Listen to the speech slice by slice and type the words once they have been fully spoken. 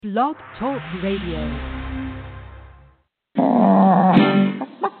Blog Talk Radio.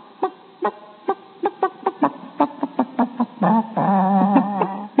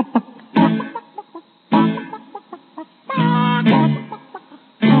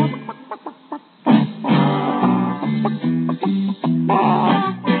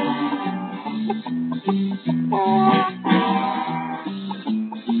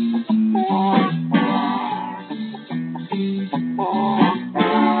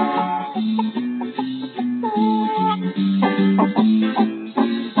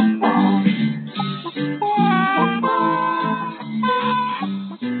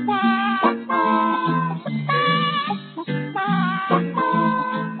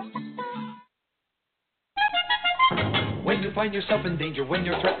 Yourself in danger, when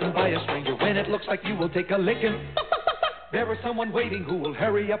you're threatened by a stranger, when it looks like you will take a licking, there is someone waiting who will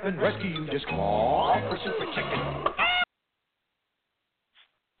hurry up and rescue you. Just call for Super Chicken.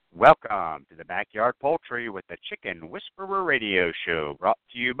 Welcome to the Backyard Poultry with the Chicken Whisperer radio show, brought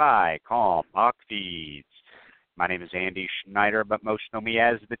to you by Kalmbach Feeds. My name is Andy Schneider, but most know me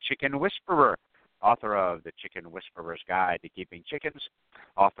as the Chicken Whisperer, author of The Chicken Whisperer's Guide to Keeping Chickens,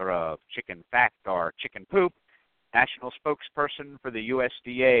 author of Chicken Fact or Chicken Poop, national spokesperson for the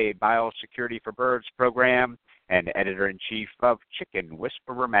USDA Biosecurity for Birds program, and editor-in-chief of Chicken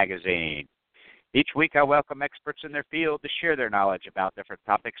Whisperer magazine. Each week I welcome experts in their field to share their knowledge about different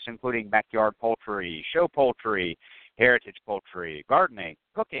topics, including backyard poultry, show poultry, heritage poultry, gardening,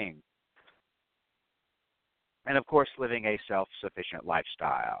 cooking, and of course living a self-sufficient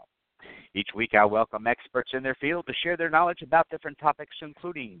lifestyle. Each week I welcome experts in their field to share their knowledge about different topics,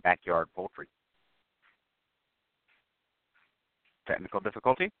 including backyard poultry. Technical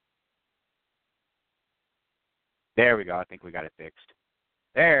difficulty? There we go. I think we got it fixed.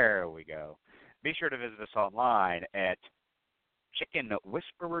 There we go. Be sure to visit us online at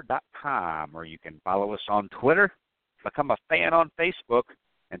chickenwhisperer.com, or you can follow us on Twitter, become a fan on Facebook,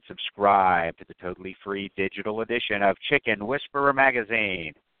 and subscribe to the totally free digital edition of Chicken Whisperer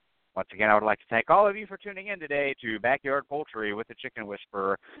magazine. Once again, I would like to thank all of you for tuning in today to Backyard Poultry with the Chicken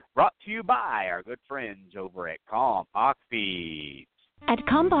Whisperer, brought to you by our good friends over at Kalmbach Feeds. At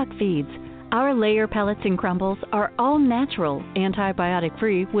Kalmbach Feeds, our layer pellets and crumbles are all natural,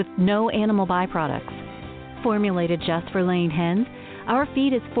 antibiotic-free with no animal byproducts. Formulated just for laying hens, our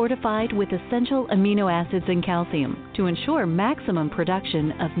feed is fortified with essential amino acids and calcium to ensure maximum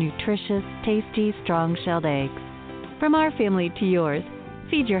production of nutritious, tasty, strong-shelled eggs. From our family to yours,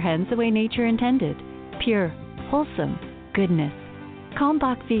 feed your hens the way nature intended. Pure, wholesome goodness.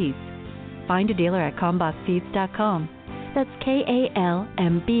 Kalmbach Feeds. Find a dealer at kalmbachfeeds.com. That's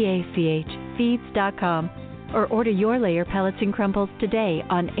KALMBACH feeds.com. Or order your layer pellets and crumbles today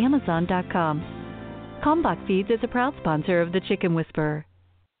on Amazon.com. Kalmbach Feeds is a proud sponsor of the Chicken Whisperer.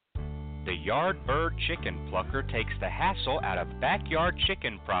 The Yard Bird Chicken Plucker takes the hassle out of backyard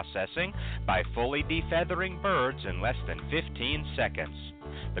chicken processing by fully defeathering birds in less than 15 seconds.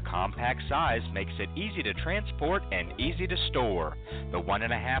 The compact size makes it easy to transport and easy to store. The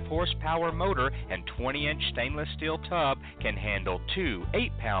 1.5 horsepower motor and 20-inch stainless steel tub can handle 2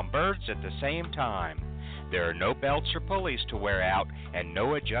 8-pound birds at the same time. There are no belts or pulleys to wear out and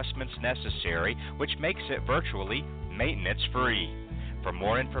no adjustments necessary, which makes it virtually maintenance-free. For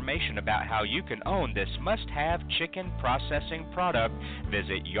more information about how you can own this must-have chicken processing product,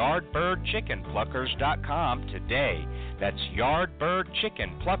 visit yardbirdchickenpluckers.com today. That's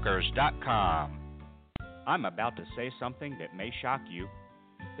yardbirdchickenpluckers.com. I'm about to say something that may shock you.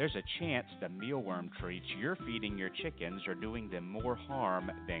 There's a chance the mealworm treats you're feeding your chickens are doing them more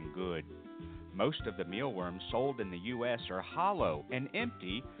harm than good. Most of the mealworms sold in the U.S. are hollow and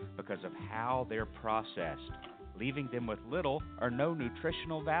empty because of how they're processed, leaving them with little or no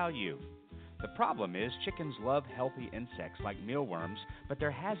nutritional value. The problem is chickens love healthy insects like mealworms, but there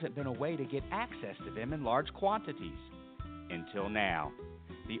hasn't been a way to get access to them in large quantities. Until now.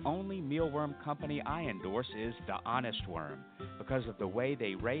 The only mealworm company I endorse is The Honest Worm because of the way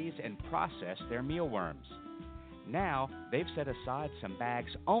they raise and process their mealworms. Now, they've set aside some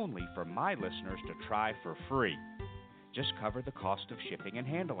bags only for my listeners to try for free. Just cover the cost of shipping and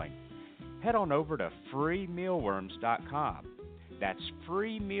handling. Head on over to freemealworms.com. That's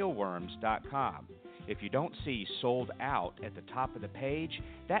freemealworms.com. If you don't see sold out at the top of the page,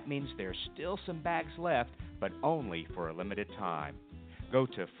 that means there's still some bags left, but only for a limited time. Go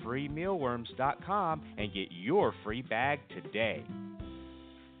to freemealworms.com and get your free bag today.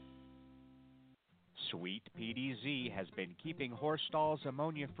 Sweet PDZ has been keeping horse stalls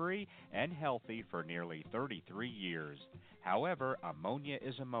ammonia-free and healthy for nearly 33 years. However, ammonia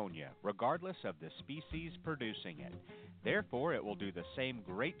is ammonia, regardless of the species producing it. Therefore, it will do the same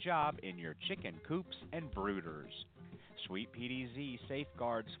great job in your chicken coops and brooders. Sweet PDZ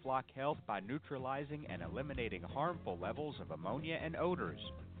safeguards flock health by neutralizing and eliminating harmful levels of ammonia and odors.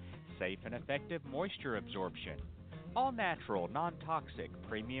 Safe and effective moisture absorption. All natural, non-toxic,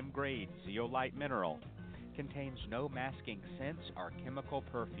 premium-grade zeolite mineral. Contains no masking scents or chemical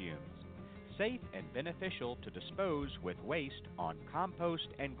perfumes. Safe and beneficial to dispose with waste on compost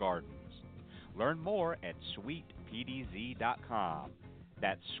and gardens. Learn more at sweetpdz.com.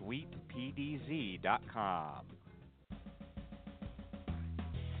 That's sweetpdz.com.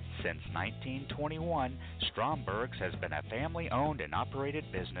 Since 1921, Stromberg's has been a family-owned and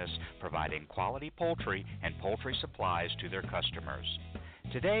operated business providing quality poultry and poultry supplies to their customers.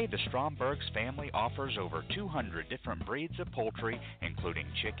 Today, the Stromberg's family offers over 200 different breeds of poultry, including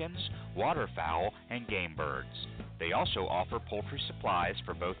chickens, waterfowl, and game birds. They also offer poultry supplies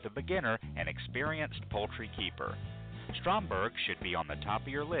for both the beginner and experienced poultry keeper. Stromberg should be on the top of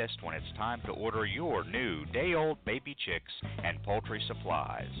your list when it's time to order your new day-old baby chicks and poultry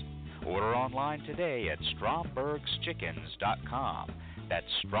supplies. Order online today at strombergschickens.com. That's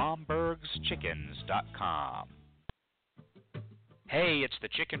strombergschickens.com. Hey, it's the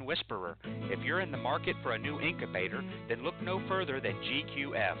Chicken Whisperer. If you're in the market for a new incubator, then look no further than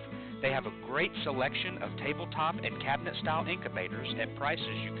GQF. They have a great selection of tabletop and cabinet-style incubators at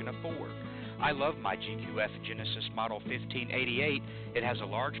prices you can afford. I love my GQF Genesis Model 1588. It has a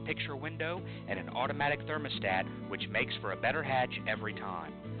large picture window and an automatic thermostat, which makes for a better hatch every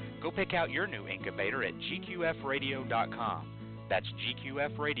time. Go pick out your new incubator at gqfradio.com. That's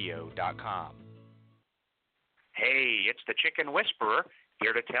gqfradio.com. Hey, it's the Chicken Whisperer,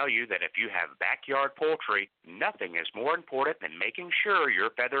 here to tell you that if you have backyard poultry, nothing is more important than making sure your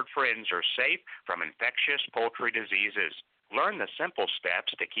feathered friends are safe from infectious poultry diseases. Learn the simple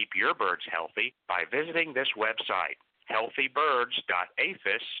steps to keep your birds healthy by visiting this website,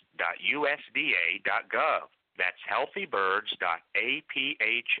 healthybirds.aphis.usda.gov. That's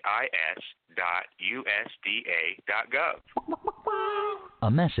healthybirds.aphis.usda.gov.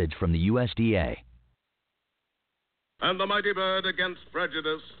 A message from the USDA. And the mighty bird against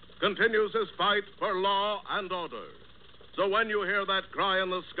prejudice continues his fight for law and order. So when you hear that cry in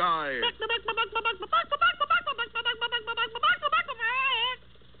the sky,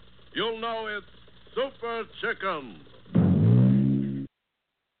 you'll know it's Super Chicken.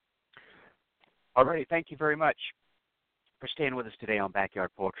 All right, thank you very much for staying with us today on Backyard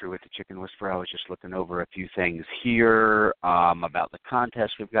Poultry with the Chicken Whisperer. I was just looking over a few things here about the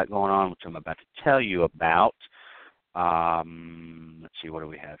contest we've got going on, which I'm about to tell you about. Let's see, what do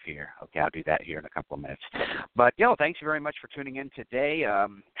we have here? Okay, I'll do that here in a couple of minutes. But, thanks very much for tuning in today.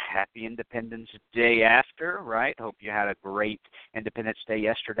 Happy Independence Day after, right? Hope you had a great Independence Day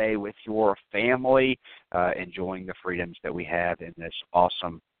yesterday with your family, enjoying the freedoms that we have in this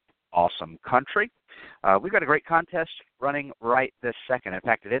awesome country. We've got a great contest running right this second. In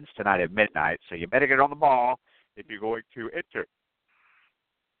fact, it ends tonight at midnight, so you better get on the ball if you're going to enter.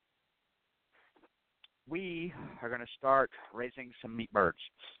 We are going to start raising some meat birds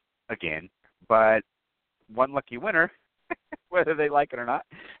again, but one lucky winner, whether they like it or not,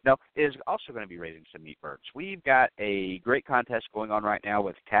 is also going to be raising some meat birds. We've got a great contest going on right now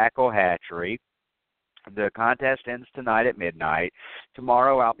with Cackle Hatchery. The contest ends tonight at midnight.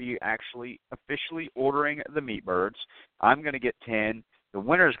 Tomorrow I'll be actually officially ordering the meat birds. I'm going to get 10. The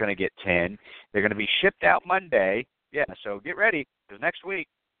winner's going to get 10. They're going to be shipped out Monday. Yeah, so get ready, because next week,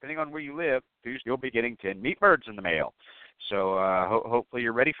 depending on where you live, Tuesday, you'll be getting 10 meat birds in the mail. So hopefully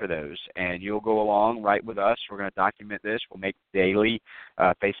you're ready for those, and you'll go along right with us. We're going to document this. We'll make daily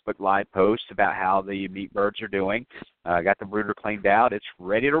Facebook Live posts about how the meat birds are doing. Got the brooder cleaned out. It's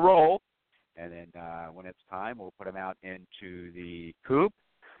ready to roll. And then when it's time, we'll put them out into the coop.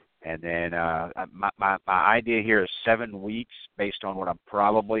 And then my idea here is 7 weeks based on what I'm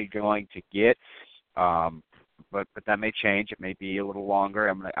probably going to get. But that may change. It may be a little longer.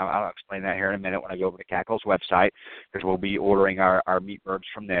 I'll explain that here in a minute when I go over to Cackle's website, because we'll be ordering our meat birds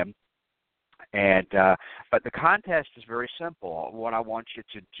from them. And but the contest is very simple. What I want you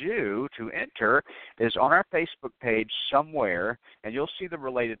to do to enter is on our Facebook page somewhere, and you'll see the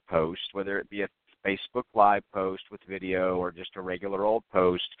related post, whether it be a Facebook Live post with video or just a regular old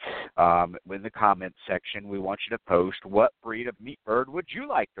post. In the comments section, we want you to post, what breed of meat bird would you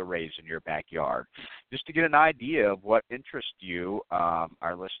like to raise in your backyard? Just to get an idea of what interests you,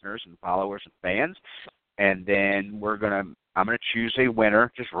 our listeners and followers and fans. and then I'm going to choose a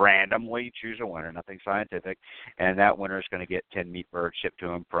winner, just randomly choose a winner, nothing scientific, and that winner is going to get 10 meat birds shipped to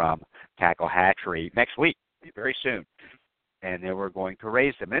him from Tackle Hatchery next week, very soon. And then we're going to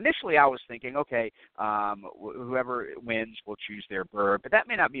raise them. And initially I was thinking, okay, whoever wins will choose their bird. But that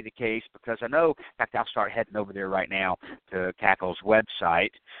may not be the case because I know, in fact, I'll start heading over there right now to Cackle's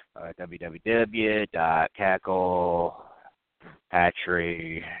website,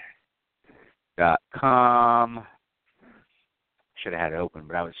 www.cacklehatchery.com. Should have had it open,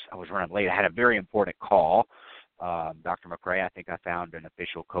 but I was running late. I had a very important call. Dr. McCrea, I think I found an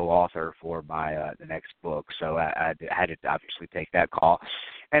official co-author for my the next book, so I had to obviously take that call.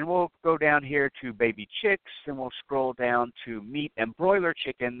 And we'll go down here to baby chicks, and we'll scroll down to meat and broiler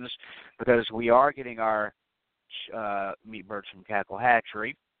chickens because we are getting our meat birds from Cackle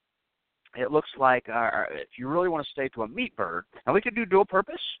Hatchery. It looks like if you really want to stay to a meat bird, and we could do dual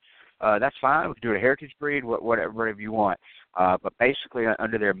purpose. That's fine. We can do a heritage breed, whatever you want. But basically,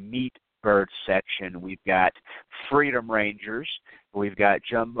 under their meat bird section, we've got Freedom Rangers, we've got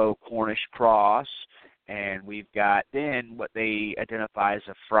Jumbo Cornish Cross, and we've got then what they identify as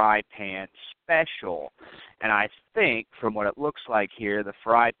a fry pan special. And I think, from what it looks like here, the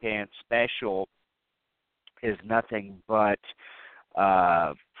fry pan special is nothing but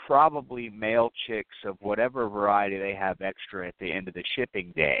probably male chicks of whatever variety they have extra at the end of the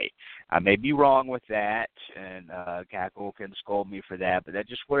shipping day. I may be wrong with that, and Cackle can scold me for that, but that's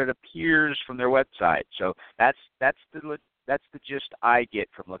just what it appears from their website. So that's the gist I get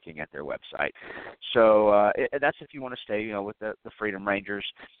from looking at their website. So that's if you want to stay, with the Freedom Rangers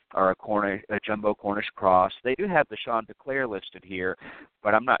or a Jumbo Cornish Cross. They do have the Chanticleer listed here,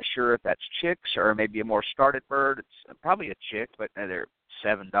 but I'm not sure if that's chicks or maybe a more started bird. It's probably a chick, but they're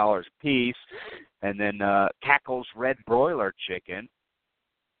 $7 a piece. And then Cackle's Red Broiler Chicken,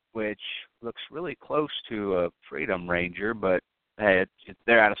 which looks really close to a Freedom Ranger, but hey,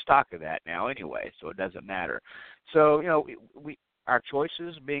 they're out of stock of that now anyway, so it doesn't matter. So, we our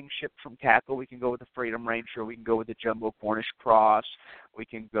choices being shipped from Cackle, we can go with the Freedom Ranger, we can go with the Jumbo Cornish Cross, we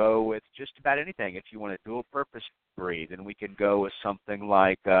can go with just about anything. If you want a dual-purpose breed, then we can go with something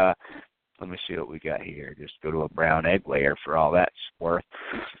like, let me see what we got here. Just go to a brown egg layer for all that's worth.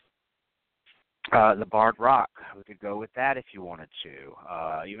 The Barred Rock, we could go with that if you wanted to.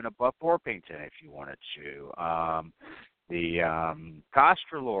 Even a Buff Orpington if you wanted to. The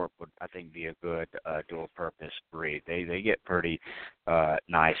Costrolorp would, I think, be a good dual-purpose breed. They get pretty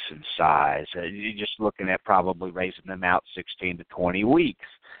nice in size. You're just looking at probably raising them out 16 to 20 weeks.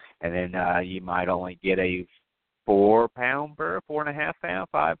 And then you might only get a 4-pound bird, 4.5 pound,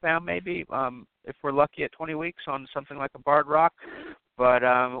 5 pound maybe, if we're lucky at 20 weeks on something like a Barred Rock. But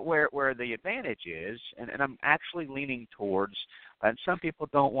where the advantage is, and I'm actually leaning towards, and some people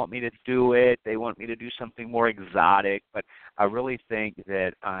don't want me to do it, they want me to do something more exotic, but I really think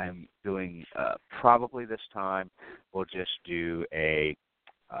that I'm doing, probably this time, we'll just do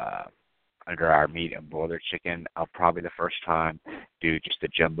under our meat and broiler chicken, I'll probably the first time do just a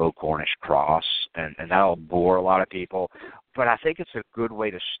Jumbo Cornish Cross, and that'll bore a lot of people. But I think it's a good way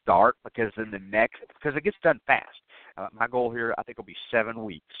to start because because it gets done fast. My goal here, I think, will be 7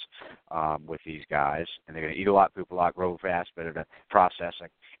 weeks with these guys, and they're going to eat a lot, poop a lot, grow fast, better to processing.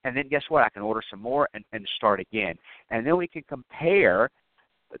 And then guess what? I can order some more and start again. And then we can compare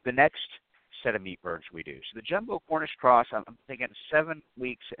the next set of meat birds we do. So the Jumbo Cornish Cross, I'm thinking 7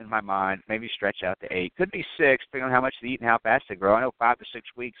 weeks in my mind, maybe stretch out to 8. Could be 6, depending on how much they eat and how fast they grow. I know 5 to 6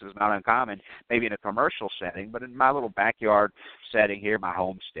 weeks is not uncommon, maybe in a commercial setting, but in my little backyard setting here, my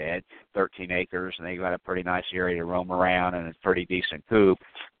homestead, 13 acres, and they got a pretty nice area to roam around and a pretty decent coop.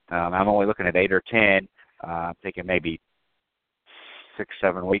 I'm only looking at 8 or 10. I'm thinking maybe 6,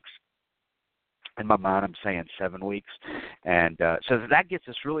 7 weeks. In my mind, I'm saying 7 weeks. And so that gets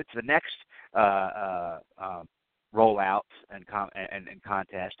us really to the next rollout and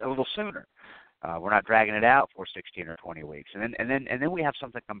contest a little sooner. We're not dragging it out for 16 or 20 weeks. And then we have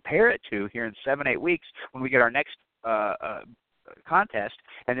something to compare it to here in 7-8 weeks when we get our next contest.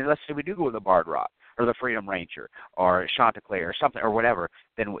 And then let's say we do go with the Barred Rock or the Freedom Ranger or Chanticleer or something or whatever,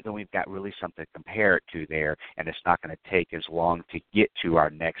 then we've got really something to compare it to there, and it's not going to take as long to get to our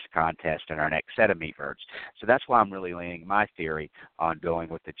next contest and our next set of meat birds. So that's why I'm really leaning my theory on going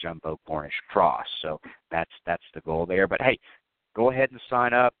with the Jumbo Cornish Cross. So that's the goal there. But, hey, go ahead and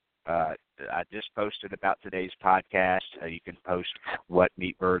sign up. I just posted about today's podcast. You can post what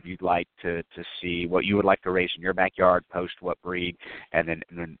meat bird you'd like to see, what you would like to raise in your backyard, post what breed, and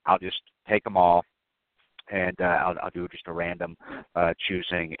then I'll just take them all. And I'll do just a random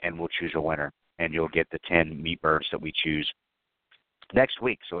choosing, and we'll choose a winner. And you'll get the 10 meat birds that we choose next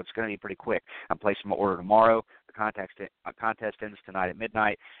week, so it's going to be pretty quick. I'm placing my order tomorrow. The contest ends tonight at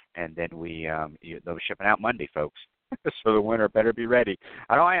midnight, and then they'll be shipping out Monday, folks. So the winner better be ready.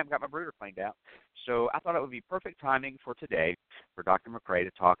 I know I am. Got my brooder cleaned out. So I thought it would be perfect timing for today for Dr. McCrea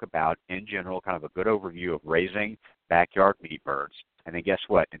to talk about, in general, kind of a good overview of raising backyard meat birds. And then guess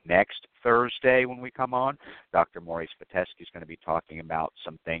what? Next Thursday when we come on, Dr. Maurice Pitesky is going to be talking about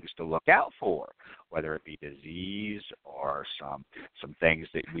some things to look out for, whether it be disease or some things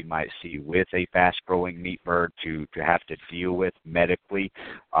that we might see with a fast-growing meat bird to have to deal with medically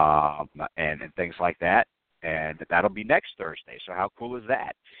and things like that. And that'll be next Thursday. So how cool is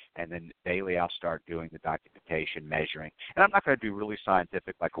that? And then daily I'll start doing the documentation, measuring. And I'm not going to do really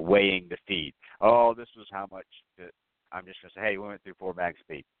scientific, like weighing the feed. Oh, this is how much. I'm just going to say, hey, we went through 4 bags of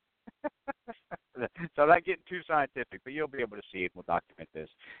feed. So I'm not getting too scientific, but you'll be able to see it. We'll document this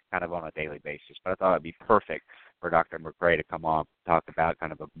kind of on a daily basis. But I thought it would be perfect for Dr. McCrea to come on and talk about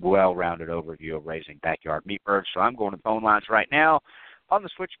kind of a well-rounded overview of raising backyard meat birds. So I'm going to phone lines right now on the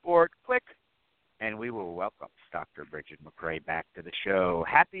switchboard. Click. And we will welcome Dr. Brigid McCrea back to the show.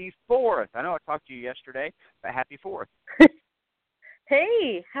 Happy 4th. I know I talked to you yesterday, but happy 4th.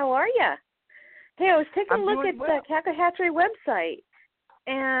 Hey, how are you? Hey, I was taking a look at well. the Cackle Hatchery website,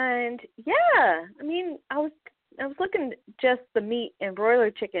 and yeah, I mean, I was looking at just the meat and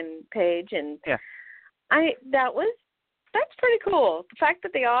broiler chicken page, and that's pretty cool. The fact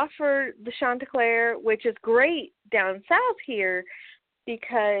that they offer the Chanticleer, which is great down south here,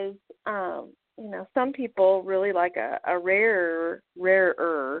 because some people really like a rarer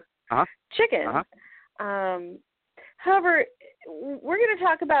chicken. However, we're going to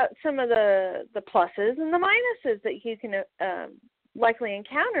talk about some of the pluses and the minuses that you can likely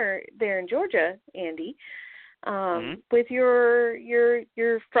encounter there in Georgia, Andy, with your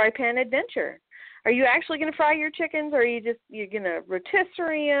fry pan adventure. Are you actually going to fry your chickens, or are you're going to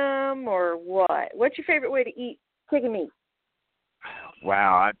rotisserie them, or what? What's your favorite way to eat chicken meat?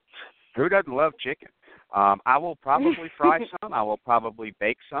 Wow, who doesn't love chicken? I will probably fry some. I will probably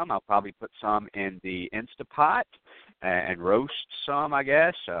bake some. I'll probably put some in the Instapot and roast some, I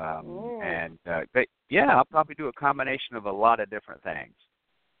guess. But yeah, I'll probably do a combination of a lot of different things.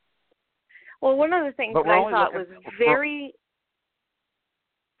 Well, one of the things that I thought was very...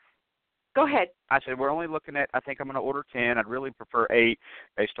 Go ahead. I said we're only looking at, I think I'm going to order 10. I'd really prefer 8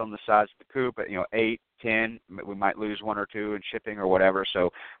 based on the size of the coop. But, 8, 10, we might lose 1 or 2 in shipping or whatever. So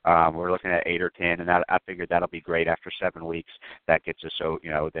we're looking at 8 or 10, and I figured that'll be great after 7 weeks. That gets us, so,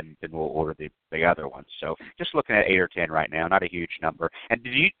 then we'll order the other ones. So just looking at 8 or 10 right now, not a huge number. And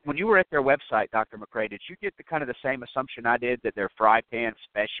when you were at their website, Dr. McCrea, did you get the kind of the same assumption I did, that their fry pan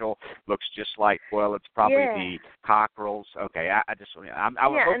special looks just like, well, it's probably the cockerels? Okay, I just, and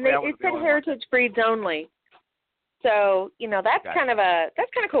it said heritage breeds only. So, that's kind of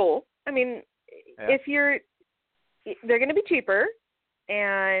cool. I mean, if they're going to be cheaper,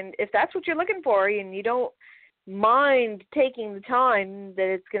 and if that's what you're looking for, and you don't mind taking the time that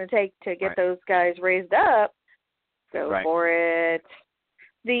it's going to take to get those guys raised up, go for it.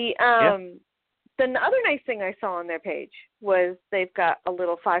 The other nice thing I saw on their page was they've got a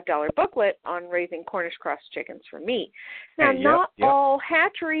little $5 booklet on raising Cornish cross chickens for meat. Now, not all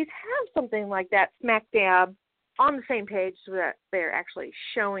hatcheries have something like that smack dab on the same page, so that they're actually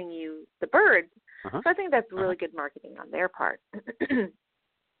showing you the birds. So I think that's really good marketing on their part.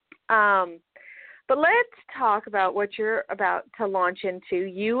 But let's talk about what you're about to launch into,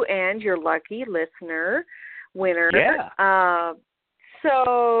 you and your lucky listener winner. Yeah.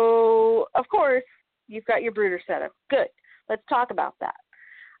 So, of course, you've got your brooder set up. Good. Let's talk about that.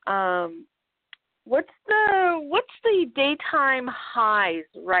 What's the daytime highs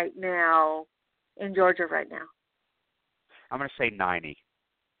right now in Georgia right now? I'm going to say 90.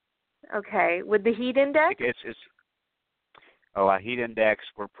 Okay. With the heat index? A heat index,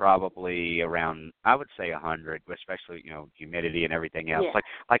 we're probably around, I would say 100, especially, humidity and everything else. Yeah.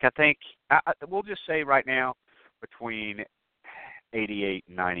 Like I think, we'll just say right now between 88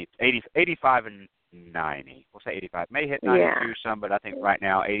 and 90, 85 and 90. We'll say 85. May hit 92 some, but I think right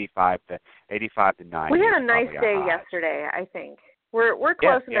now 85 to 90. We had a nice day yesterday, I think. We're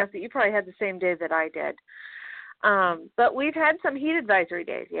close enough that you probably had the same day that I did. But we've had some heat advisory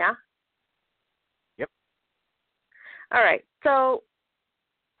days, yeah? Yep. All right. So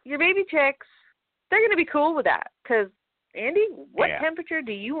your baby chicks, they're going to be cool with that because, Andy, what temperature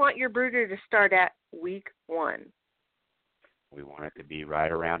do you want your brooder to start at week 1? We want it to be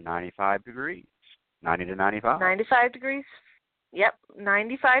right around 95 degrees, 90 to 95. 95 degrees. Yep,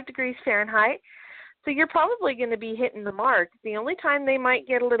 95 degrees Fahrenheit. So you're probably going to be hitting the mark. The only time they might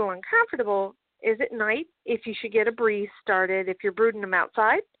get a little uncomfortable is at night if you should get a breeze started if you're brooding them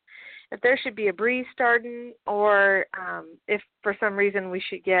outside. If there should be a breeze starting, or if for some reason we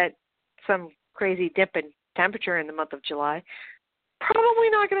should get some crazy dip in temperature in the month of July, probably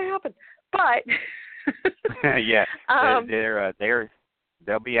not going to happen. But yeah,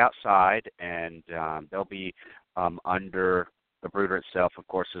 they'll be outside, and they'll be under. The brooder itself, of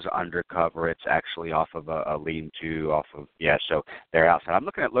course, is under cover. It's actually off of a lean-to, so they're outside. I'm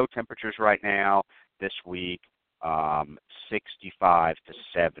looking at low temperatures right now this week, 65 to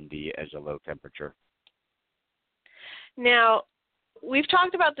 70 as a low temperature. Now, we've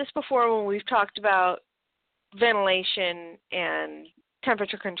talked about this before when we've talked about ventilation and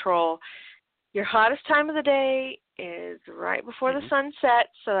temperature control. Your hottest time of the day is right before the sun sets,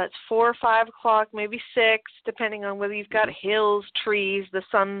 so that's 4 or 5 o'clock, maybe 6, depending on whether you've got hills, trees, the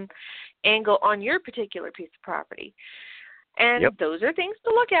sun angle on your particular piece of property. And those are things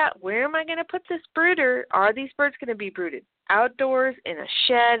to look at. Where am I going to put this brooder? Are these birds going to be brooded outdoors, in a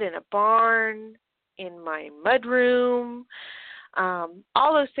shed, in a barn, in my mud room?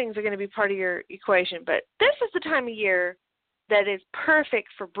 All those things are going to be part of your equation. But this is the time of year that is perfect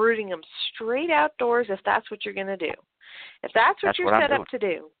for brooding them straight outdoors if that's what you're going to do. If that's what you're set up to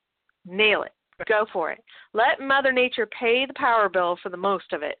do, nail it. Go for it. Let Mother Nature pay the power bill for the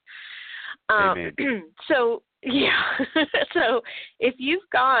most of it. So, so if you've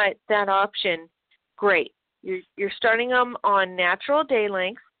got that option, great. You're starting them on natural day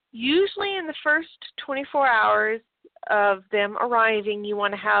length. Usually in the first 24 hours of them arriving, you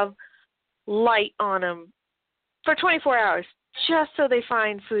want to have light on them for 24 hours, just so they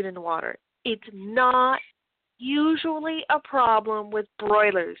find food and water. It's not usually a problem with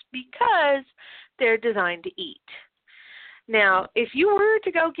broilers because they're designed to eat. Now, if you were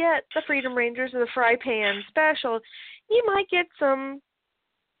to go get the Freedom Rangers or the Fry Pan Special, you might get some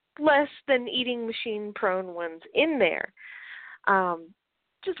less than eating machine prone ones in there.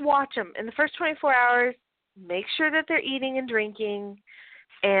 Just watch them. In the first 24 hours, make sure that they're eating and drinking.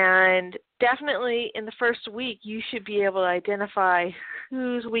 And definitely in the first week, you should be able to identify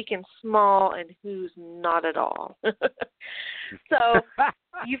who's weak and small and who's not at all. So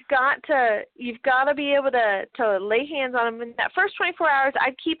you've got to be able to lay hands on them. In that first 24 hours,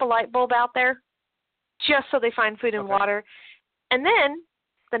 I'd keep a light bulb out there just so they find food and water. And then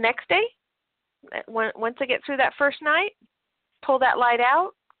the next day, once they get through that first night, pull that light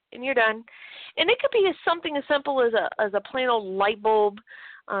out and you're done. And it could be something as simple as a plain old light bulb.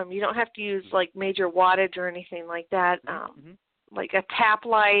 You don't have to use like major wattage or anything like that. Like a tap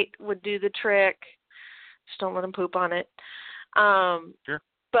light would do the trick. Just don't let them poop on it. Sure.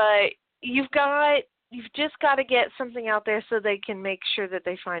 But you've just got to get something out there so they can make sure that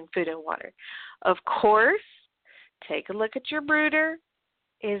they find food and water. Of course, take a look at your brooder.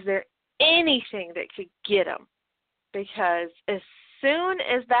 Is there anything that could get them? Because as soon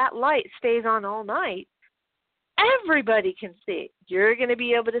as that light stays on all night, everybody can see it. You're going to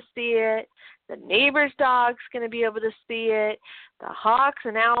be able to see it. The neighbor's dog's going to be able to see it. The hawks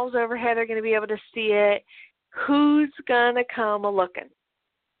and owls overhead are going to be able to see it. Who's going to come a-looking?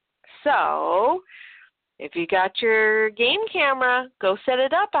 So if you got your game camera, go set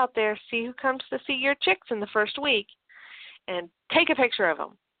it up out there. See who comes to see your chicks in the first week and take a picture of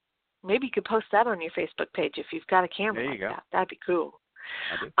them. Maybe you could post that on your Facebook page if you've got a camera like that. That'd be cool.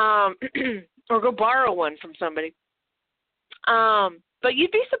 Or go borrow one from somebody. But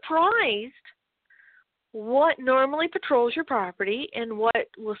you'd be surprised what normally patrols your property and what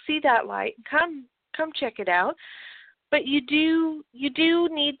will see that light. Come check it out. But you do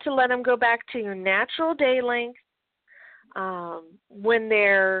need to let them go back to your natural day length when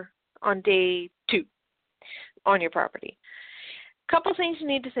they're on day 2 on your property. Couple things you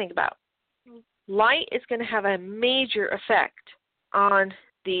need to think about. Light is going to have a major effect on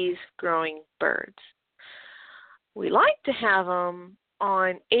these growing birds. We like to have them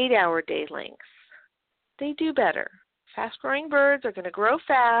on 8-hour day lengths. They do better. Fast-growing birds are going to grow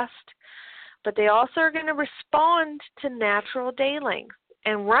fast, but they also are going to respond to natural day length.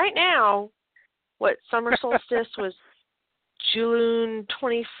 And right now, summer solstice was June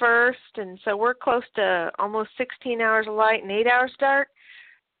 21st, and so we're close to almost 16 hours of light and 8 hours dark.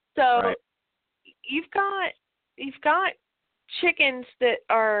 So you've got chickens that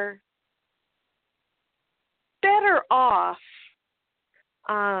are better off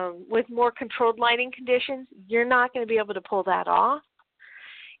with more controlled lighting conditions. You're not going to be able to pull that off.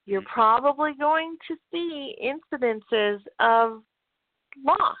 You're probably going to see incidences of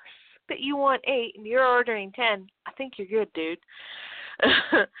loss. That you want 8 and you're ordering 10, I think you're good, dude.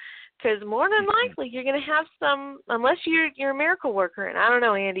 Because more than likely you're going to have some, unless you're a miracle worker, and I don't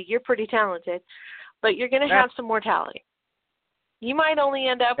know, Andy, you're pretty talented, but you're going to have some mortality. You might only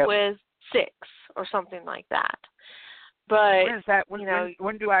end up with 6 or something like that. But when is that?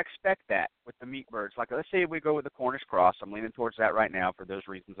 When do I expect that with the meat birds? Like, let's say we go with the Cornish cross. I'm leaning towards that right now for those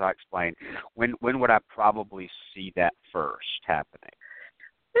reasons I explained. When would I probably see that first happening?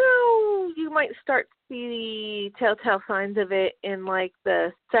 You might start to see the telltale signs of it in like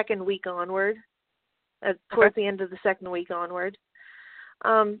the second week onward, towards the end of the second week onward.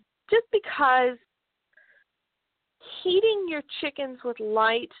 Just because heating your chickens with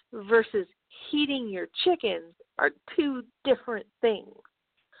light versus heating your chickens are 2 different things.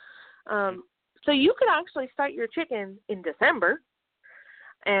 So you could actually start your chickens in December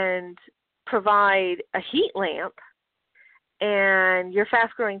and provide a heat lamp, and your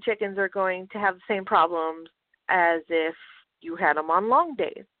fast-growing chickens are going to have the same problems as if you had them on long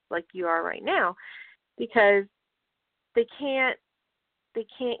days like you are right now, because they can't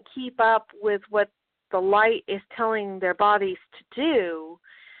keep up with what the light is telling their bodies to do,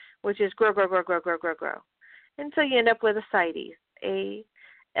 which is grow. And so you end up with ascites,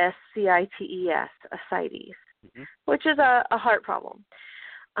 A-S-C-I-T-E-S, ascites, which is a heart problem.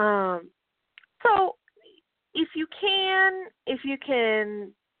 So if you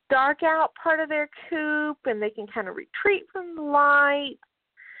can dark out part of their coop and they can kind of retreat from the light,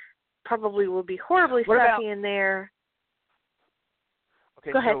 probably will be horribly stuffy in there.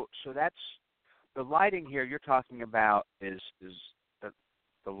 Okay, go ahead. So that's the lighting here you're talking about is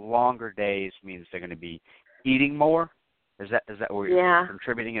the longer days means they're going to be eating more. Is that what you're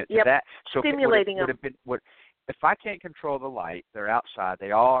contributing it to that? So stimulating them. If I can't control the light, they're outside.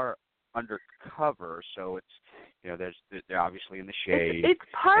 They are under cover, so it's they're obviously in the shade. It's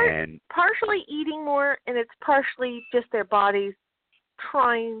partially eating more, and it's partially just their bodies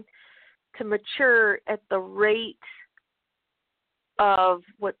trying to mature at the rate of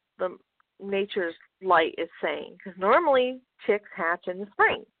what the nature's light is saying. Because normally chicks hatch in the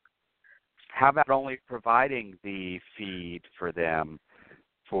spring. How about only providing the feed for them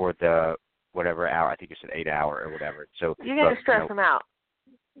for the whatever hour? I think you said 8 hour or whatever. So you're going to stress them out.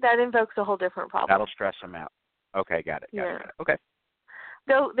 That invokes a whole different problem. That'll stress them out. Okay, got it. Okay.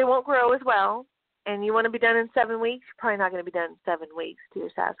 They won't grow as well, and you want to be done in 7 weeks. You're probably not going to be done in 7 weeks to your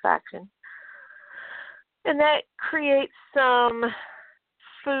satisfaction. And that creates some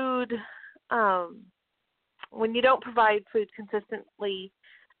food, when you don't provide food consistently,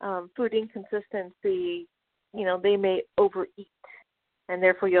 food inconsistency, they may overeat. And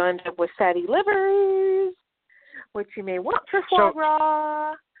therefore you'll end up with fatty livers, which you may want for foie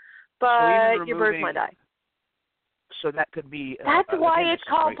gras, but your birds might die. So that could be... That's why it's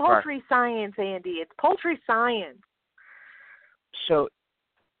called poultry science, Andy. It's poultry science. So,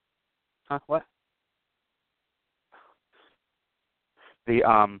 what?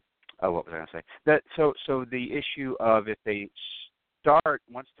 What was I going to say? So the issue of if they start,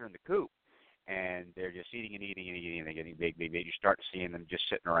 once they're in the coop, and they're just eating and they're getting big, you start seeing them just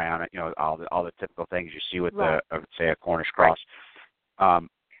sitting around, all the typical things you see with say a Cornish cross.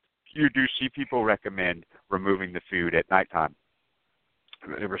 You do see people recommend removing the food at nighttime,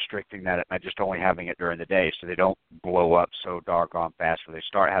 restricting that at night, just only having it during the day so they don't blow up so doggone fast where they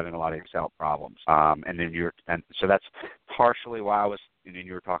start having a lot of these health problems. And so that's partially why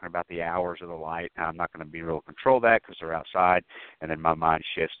you were talking about the hours of the light. Now, I'm not going to be able to control that because they're outside. And then my mind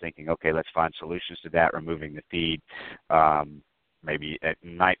shifts thinking, okay, let's find solutions to that, removing the feed, maybe at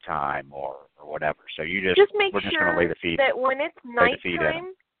nighttime or whatever. So we're just going to lay the feed. That when it's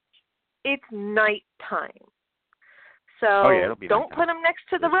nighttime, it's nighttime. So don't put them next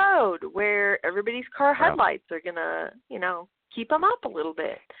to the road where everybody's car headlights are going to, keep them up a little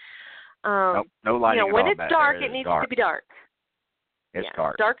bit. No lighting at all. When it's dark, it needs to be dark. It's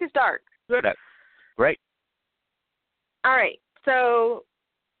dark. Dark is dark. Good. Great. All right. So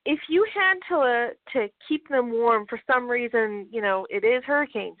if you had to keep them warm for some reason, it is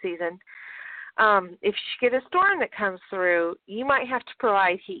hurricane season. If you get a storm that comes through, you might have to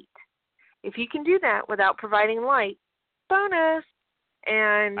provide heat. If you can do that without providing light, bonus.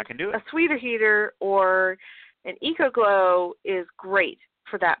 And I can do it. A sweeter heater or an EcoGlow is great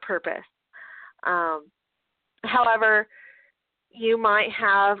for that purpose. However, you might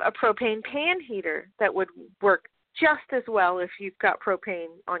have a propane pan heater that would work just as well if you've got propane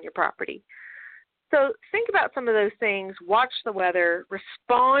on your property. So think about some of those things, watch the weather,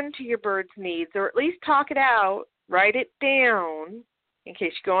 respond to your bird's needs, or at least talk it out, write it down in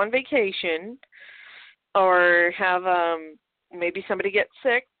case you go on vacation, or have maybe somebody gets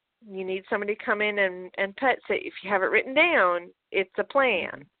sick, you need somebody to come in and pet sit. If you have it written down, it's a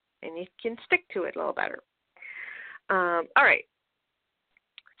plan. and you can stick to it a little better. All right.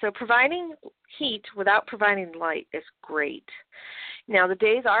 So providing heat without providing light is great. Now, the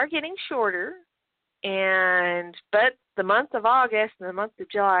days are getting shorter, but the month of August and the month of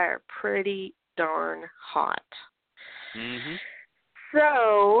July are pretty darn hot. Mm-hmm.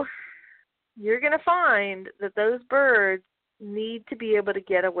 So you're going to find that those birds need to be able to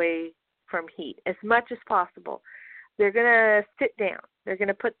get away from heat as much as possible. They're going to sit down. They're going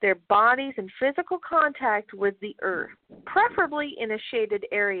to put their bodies in physical contact with the earth, preferably in a shaded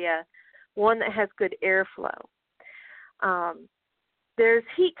area, one that has good airflow. There's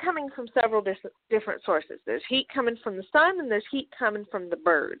heat coming from several different sources. There's heat coming from the sun, and there's heat coming from the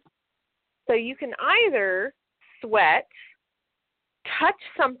birds. So you can either sweat, touch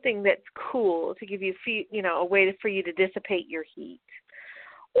something that's cool to give you, a way for you to dissipate your heat,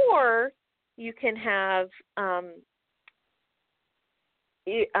 or you can have some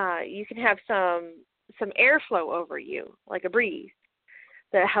airflow over you, like a breeze,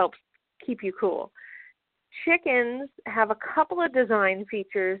 that helps keep you cool. Chickens have a couple of design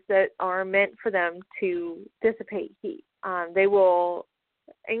features that are meant for them to dissipate heat. They will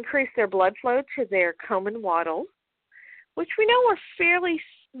increase their blood flow to their comb and wattles, which we know are fairly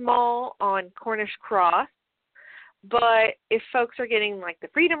small on Cornish cross, but if folks are getting like the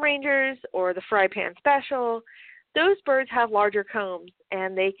Freedom Rangers or the Fry Pan Special, those birds have larger combs,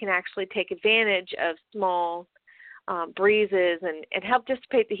 and they can actually take advantage of small breezes and help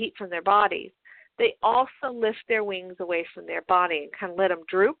dissipate the heat from their bodies. They also lift their wings away from their body and kind of let them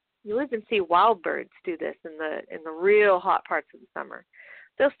droop. You'll even see wild birds do this in the real hot parts of the summer.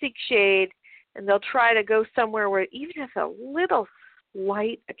 They'll seek shade, and they'll try to go somewhere where even if a little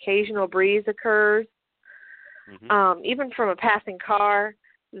slight occasional breeze occurs, even from a passing car,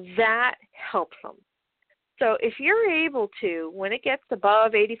 that helps them. So if you're able to, when it gets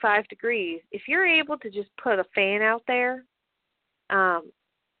above 85 degrees, if you're able to just put a fan out there,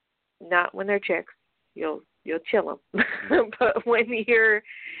 not when they're chicks, you'll chill them. But when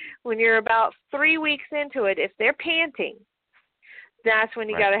you're about 3 weeks into it, if they're panting, that's when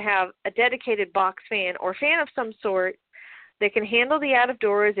you got to have a dedicated box fan or fan of some sort that can handle the out of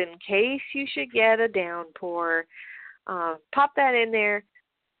doors in case you should get a downpour. Pop that in there.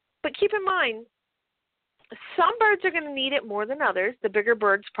 But keep in mind, some birds are going to need it more than others, the bigger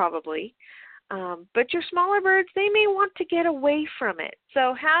birds probably. But your smaller birds, they may want to get away from it.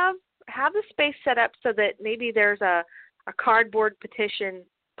 So have the space set up so that maybe there's a cardboard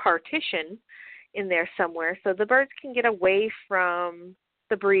partition in there somewhere so the birds can get away from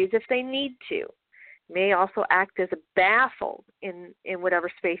the breeze if they need to. It may also act as a baffle in whatever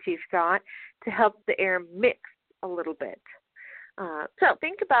space you've got to help the air mix a little bit. So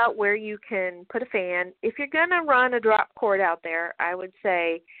think about where you can put a fan. If you're going to run a drop cord out there, I would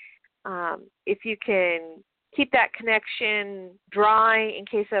say if you can keep that connection dry in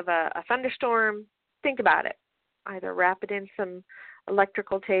case of a thunderstorm, think about it. Either wrap it in some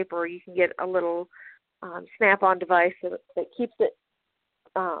electrical tape, or you can get a little snap-on device that keeps it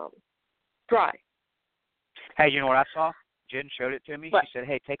dry. Hey, you know what I saw? Jen showed it to me. What? She said,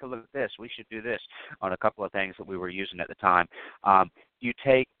 hey, take a look at this. We should do this on a couple of things that we were using at the time. You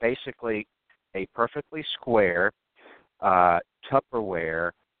take basically a perfectly square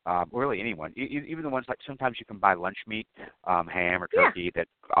Tupperware, really anyone, even the ones like sometimes you can buy lunch meat, ham or turkey that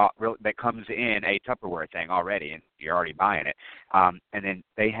comes in a Tupperware thing already, and you're already buying it. And then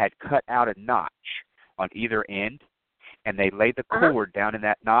they had cut out a notch on either end, and they laid the cord down in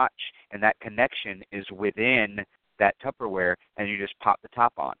that notch, and that connection is within that Tupperware, and you just pop the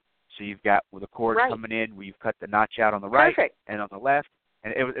top on. So you've got the cord coming in where you've cut the notch out on the right and on the left,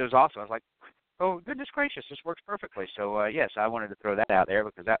 and it was awesome. I was like, oh, goodness gracious, this works perfectly. So, yes, I wanted to throw that out there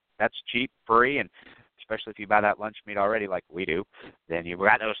because that's cheap, free, and especially if you buy that lunch meat already like we do, then you've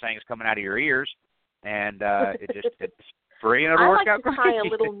got those things coming out of your ears, and it's free and it'll work out great. I like to tie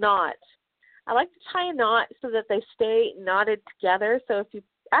a little knot. I like to tie a knot so that they stay knotted together. So if you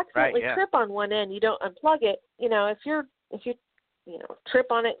accidentally trip on one end, you don't unplug it. If you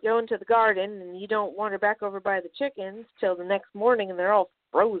trip on it going to the garden and you don't wander back over by the chickens till the next morning and they're all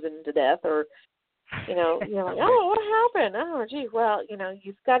frozen to death, or you're like, oh, what happened? Oh, gee, well,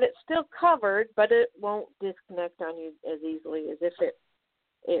 you've got it still covered, but it won't disconnect on you as easily as if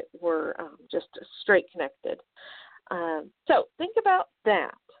it were just straight connected. So think about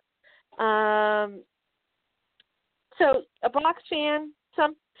that. So a box fan,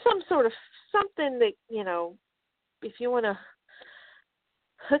 some sort of something that, if you want to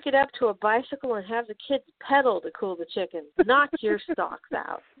hook it up to a bicycle and have the kids pedal to cool the chickens, knock your stalks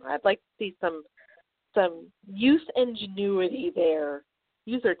out. I'd like to see some youth ingenuity there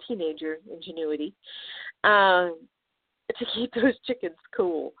use our teenager ingenuity to keep those chickens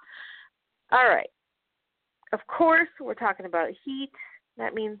cool. All right. Of course, we're talking about heat.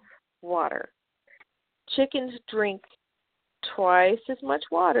 That means water. Chickens drink twice as much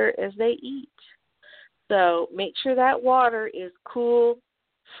water as they eat. So make sure that water is cool,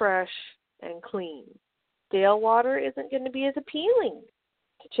 fresh, and clean. Stale water isn't going to be as appealing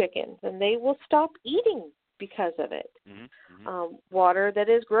to chickens, and they will stop eating because of it. Water that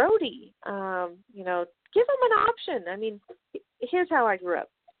is grody, give them an option. I mean, here's how I grew up.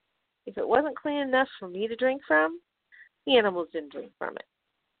 If it wasn't clean enough for me to drink from, the animals didn't drink from it.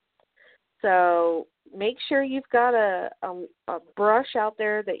 So make sure you've got a brush out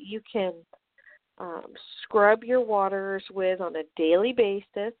there that you can scrub your waters with on a daily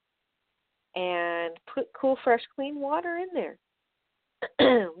basis and put cool, fresh, clean water in there.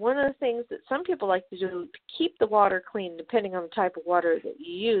 One of the things that some people like to do to keep the water clean, depending on the type of water that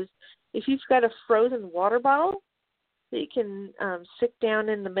you use, if you've got a frozen water bottle that you can stick down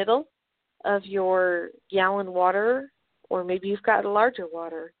in the middle of your gallon water, or maybe you've got a larger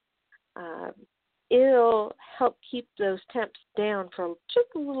water, it'll help keep those temps down for just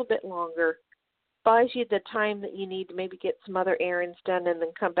a little bit longer. Buys you the time that you need to maybe get some other errands done and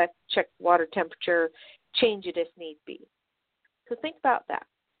then come back, check water temperature, change it if need be. So think about that.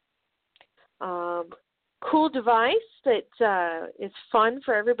 Cool device that is fun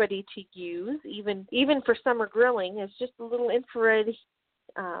for everybody to use, even for summer grilling, is just a little infrared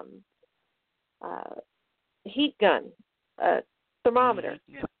heat gun, thermometer.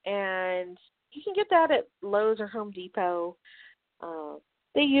 And you can get that at Lowe's or Home Depot.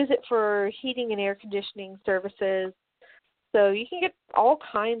 They use it for heating and air conditioning services. So you can get all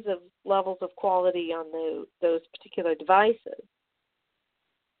kinds of levels of quality on those particular devices.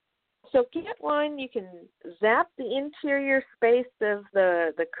 So get one. You can zap the interior space of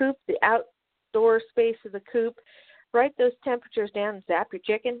the coop, the outdoor space of the coop. Write those temperatures down and zap your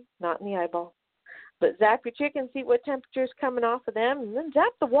chicken, not in the eyeball. But zap your chicken, see what temperature is coming off of them, and then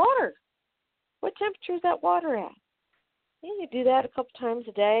zap the water. What temperature is that water at? You can do that a couple times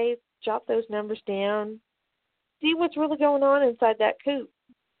a day, jot those numbers down, see what's really going on inside that coop.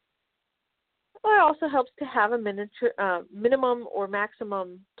 Well, it also helps to have a minimum or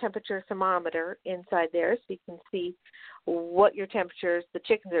maximum temperature thermometer inside there so you can see what your temperatures the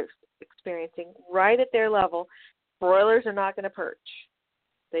chickens are experiencing right at their level. Broilers are not going to perch.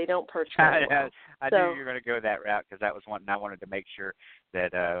 They don't perch very well. I knew you were going to go that route because that was one, and I wanted to make sure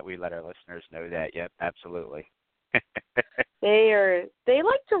that we let our listeners know that. Yep, absolutely. They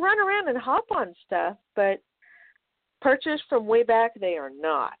like to run around and hop on stuff, but perchers from way back, they are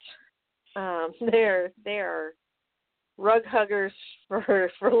not. They are rug huggers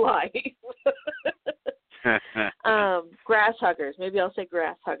for life. Grass huggers. Maybe I'll say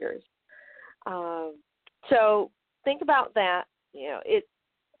grass huggers. So think about that.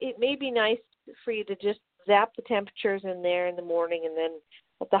 It may be nice for you to just zap the temperatures in there in the morning and then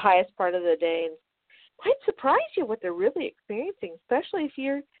at the highest part of the day, and it might surprise you what they're really experiencing, especially if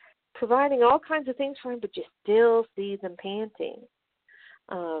you're providing all kinds of things for them, but you still see them panting.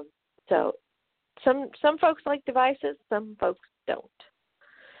 So some folks like devices, some folks don't.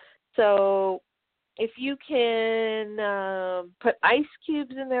 So if you can put ice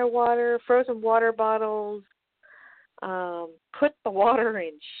cubes in their water, frozen water bottles, put the water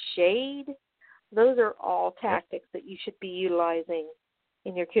in shade, those are all tactics that you should be utilizing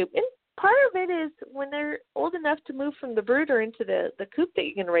in your coop. And part of it is when they're old enough to move from the brooder into the coop that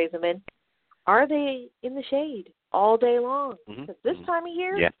you're going to raise them in, are they in the shade all day long? Because this time of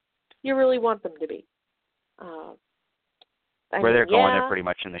year, you really want them to be. Where they're going, they're pretty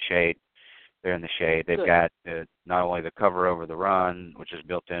much in the shade. They're in the shade. They've got not only the cover over the run, which is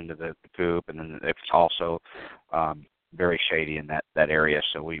built into the coop, and then it's also very shady in that area,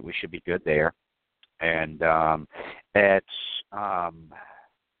 so we should be good there. And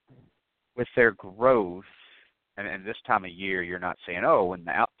with their growth, and this time of year, you're not saying, oh, when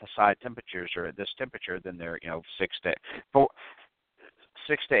the outside temperatures are at this temperature, then they're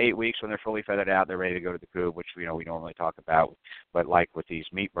 6 to 8 weeks when they're fully feathered out, they're ready to go to the coop, which we normally talk about. But like with these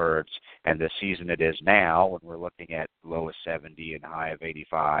meat birds and the season it is now, when we're looking at low of 70 and high of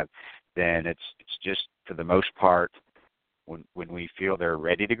 85, then it's just for the most part when we feel they're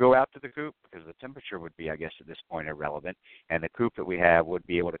ready to go out to the coop, because the temperature would be, I guess, at this point irrelevant, and the coop that we have would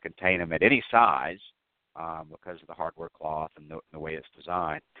be able to contain them at any size because of the hardware cloth and the way it's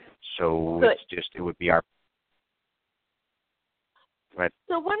designed. So it would be our.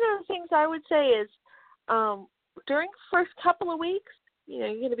 So one of the things I would say is during the first couple of weeks, you're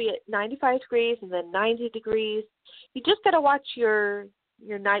going to be at 95 degrees and then 90 degrees. You just got to watch your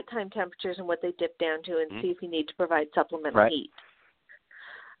your nighttime temperatures and what they dip down to, and see if you need to provide supplemental heat.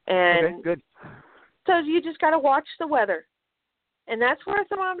 And okay, good. So you just got to watch the weather, and that's where a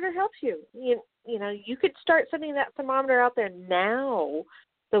thermometer helps you. You know, you could start setting that thermometer out there now,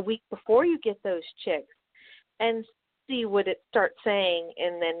 the week before you get those chicks, and see what it starts saying,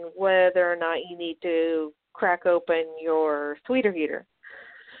 and then whether or not you need to crack open your sweeter heater.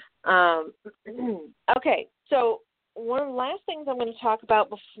 Okay, so one of the last things I'm going to talk about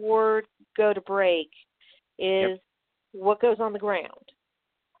before go to break is what goes on the ground.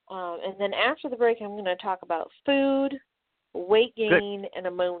 And then after the break, I'm going to talk about food, weight gain, and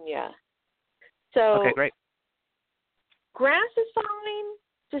ammonia. So, okay, great. Grass is fine.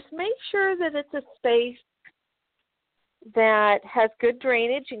 Just make sure that it's a space that has good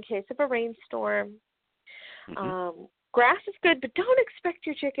drainage in case of a rainstorm. Grass is good, but don't expect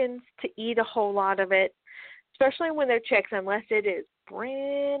your chickens to eat a whole lot of it, especially when they're chicks, unless it is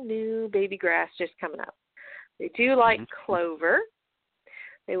brand new baby grass just coming up. They do like clover.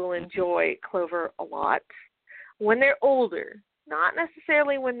 They will enjoy clover a lot when they're older, not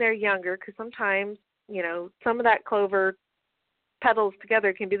necessarily when they're younger, because sometimes, you know, some of that clover petals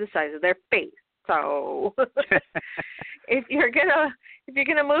together can be the size of their face. So if you're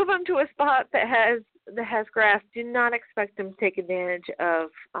gonna move them to a spot that has grass, do not expect them to take advantage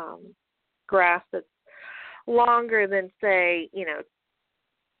of grass that's longer than, say,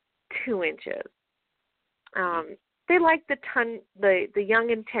 2 inches. They like the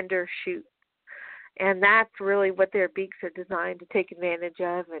young and tender shoots, and that's really what their beaks are designed to take advantage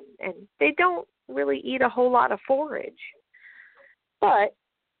of, and they don't really eat a whole lot of forage. But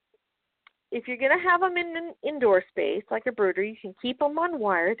if you're going to have them in an indoor space like a brooder, you can keep them on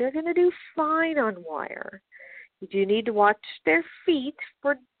wire. They're going to do fine on wire. You do need to watch their feet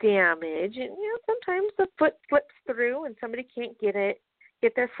for damage, and sometimes the foot slips through and somebody can't get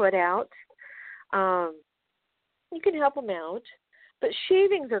their foot out. You can help them out, but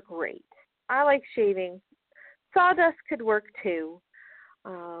shavings are great. I like shavings. Sawdust could work too.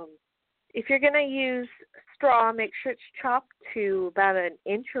 If you're going to use straw, make sure it's chopped to about 1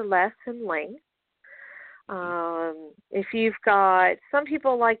 inch or less in length. If you've got, some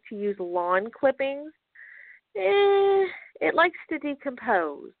people like to use lawn clippings. It likes to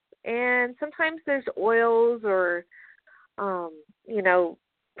decompose. And sometimes there's oils or,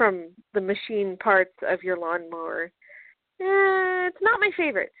 from the machine parts of your lawnmower. It's not my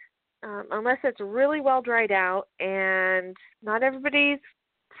favorite, unless it's really well dried out, and not everybody's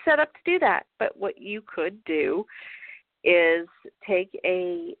set up to do that. But what you could do is take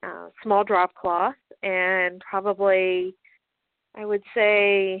a small drop cloth and probably, I would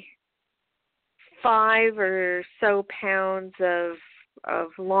say, 5 or so pounds of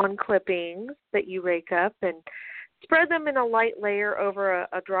lawn clippings that you rake up, and spread them in a light layer over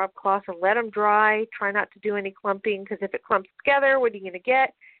a drop cloth and let them dry. Try not to do any clumping, because if it clumps together, what are you going to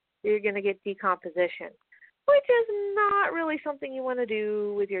get? You're going to get decomposition, which is not really something you want to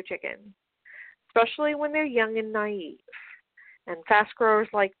do with your chickens, especially when they're young and naive. And fast growers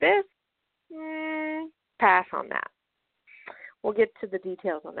like this, pass on that. We'll get to the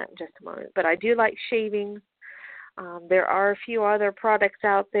details on that in just a moment. But I do like shavings. There are a few other products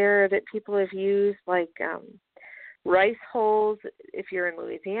out there that people have used, like rice hulls. If you're in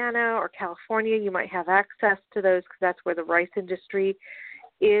Louisiana or California, you might have access to those, because that's where the rice industry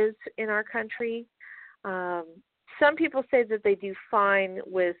is in our country. Some people say that they do fine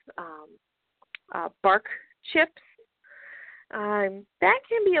with bark chips. That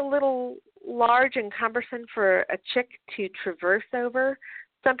can be a little large and cumbersome for a chick to traverse over.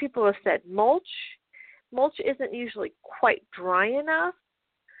 Some people have said mulch. Mulch isn't usually quite dry enough.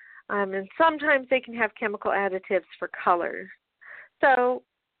 And sometimes they can have chemical additives for colors. So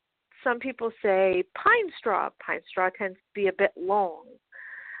some people say pine straw. Pine straw tends to be a bit long.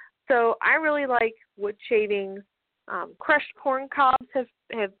 So I really like wood shavings. Crushed corn cobs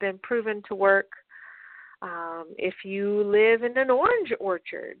have been proven to work. If you live in an orange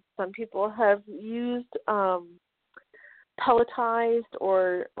orchard, some people have used pelletized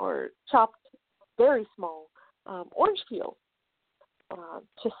or chopped very small orange peels.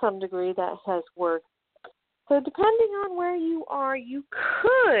 To some degree, that has worked. So depending on where you are, you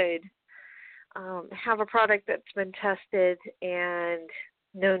could have a product that's been tested and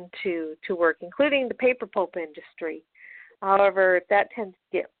known to work, including the paper pulp industry. However, that tends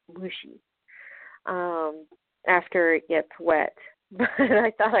to get mushy after it gets wet. But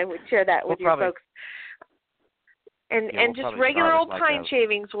I thought I would share that with you folks. And just regular old pine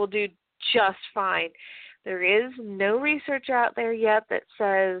shavings will do just fine. There is no research out there yet that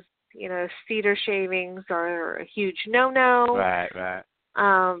says, cedar shavings are a huge no-no. Right.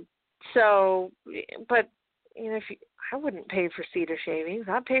 So, but I wouldn't pay for cedar shavings.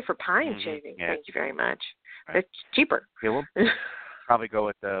 I'd pay for pine shavings. Yeah. Thank you very much. Right. It's cheaper. Yeah, we'll probably go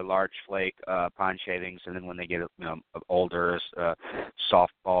with the large flake pine shavings, and then when they get older,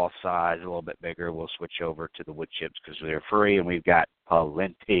 softball size, a little bit bigger, we'll switch over to the wood chips because they're free, and we've got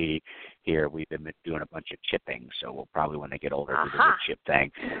plenty here. We've been doing a bunch of chipping, so we'll probably, when they get older, do the wood chip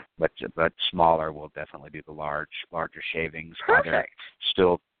thing. But smaller, we'll definitely do the larger shavings. Perfect.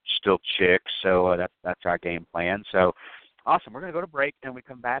 Still chicks, so that's our game plan. So awesome. We're going to go to break, and when we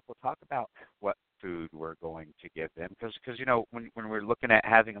come back, we'll talk about what food we're going to give them, because when we're looking at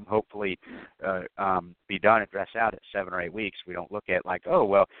having them hopefully be done and dress out at 7 or 8 weeks, we don't look at like, oh,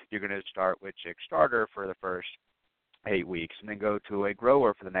 well, you're going to start with chick starter for the first 8 weeks and then go to a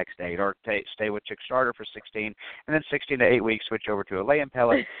grower for the next 8, or stay with chick starter for 16, and then 16 to 8 weeks switch over to a laying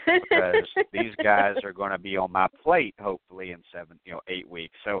pellet, because these guys are going to be on my plate hopefully in 8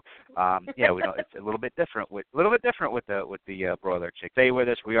 weeks. So it's a little bit different with the broiler chick. Stay with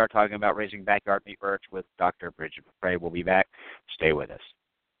us. We are talking about raising backyard meat birds with Dr. Brigid McCrea. We'll be back. Stay with us.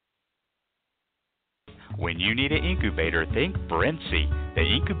 When you need an incubator, think Brincy, the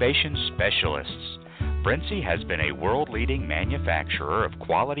incubation specialists. Brincy has been a world-leading manufacturer of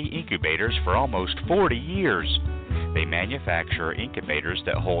quality incubators for almost 40 years. They manufacture incubators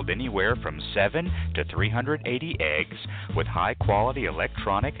that hold anywhere from 7 to 380 eggs with high-quality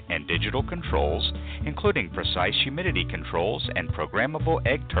electronic and digital controls, including precise humidity controls and programmable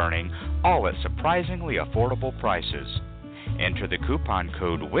egg turning, all at surprisingly affordable prices. Enter the coupon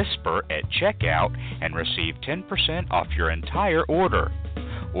code WHISPER at checkout and receive 10% off your entire order.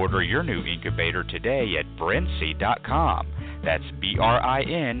 Order your new incubator today at Brincy.com. That's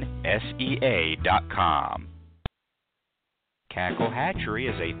BRINSEA.com. Cackle Hatchery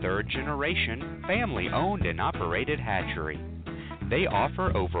is a third-generation, family-owned and operated hatchery. They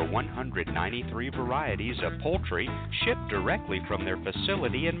offer over 193 varieties of poultry shipped directly from their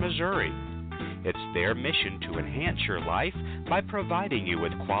facility in Missouri. It's their mission to enhance your life by providing you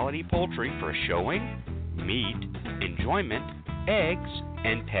with quality poultry for showing, meat, enjoyment, eggs,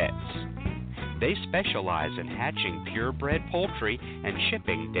 and pets. They specialize in hatching purebred poultry and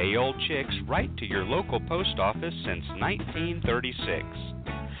shipping day-old chicks right to your local post office since 1936.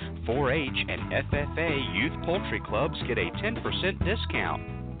 4-H and FFA youth poultry clubs get a 10% discount.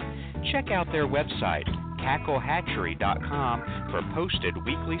 Check out their website, cacklehatchery.com, for posted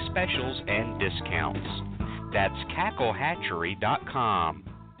weekly specials and discounts. That's cacklehatchery.com.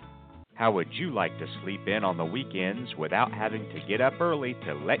 How would you like to sleep in on the weekends without having to get up early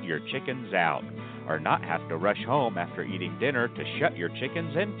to let your chickens out, or not have to rush home after eating dinner to shut your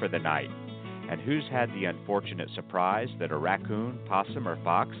chickens in for the night? And who's had the unfortunate surprise that a raccoon, possum, or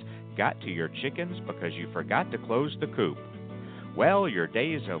fox got to your chickens because you forgot to close the coop? Well, your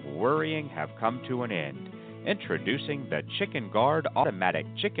days of worrying have come to an end. Introducing the Chicken Guard Automatic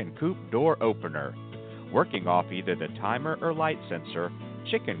Chicken Coop Door Opener. Working off either the timer or light sensor,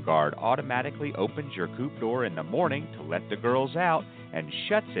 Chicken Guard automatically opens your coop door in the morning to let the girls out and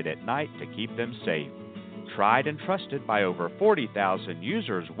shuts it at night to keep them safe. Tried and trusted by over 40,000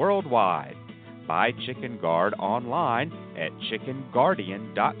 users worldwide. Buy Chicken Guard online at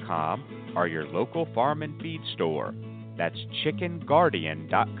chickenguardian.com or your local farm and feed store. That's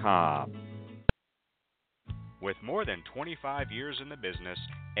chickenguardian.com. With more than 25 years in the business,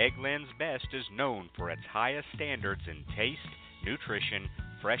 Eggland's Best is known for its highest standards in taste, nutrition,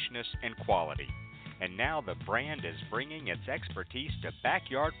 freshness, and quality. And now the brand is bringing its expertise to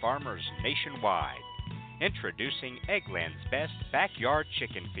backyard farmers nationwide. Introducing Eggland's Best Backyard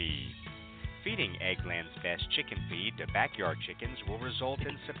Chicken Feed. Feeding Eggland's Best Chicken Feed to backyard chickens will result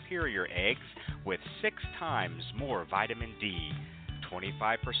in superior eggs with 6 times more vitamin D,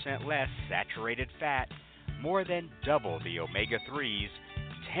 25% less saturated fat, more than double the omega-3s,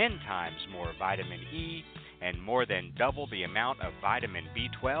 10 times more vitamin E, and more than double the amount of vitamin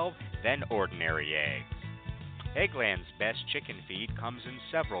B12 than ordinary eggs. Eggland's Best Chicken Feed comes in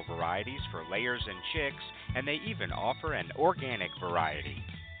several varieties for layers and chicks, and they even offer an organic variety.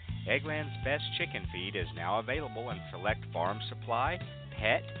 Eggland's Best Chicken Feed is now available in select farm supply,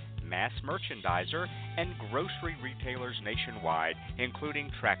 pet, mass merchandiser, and grocery retailers nationwide,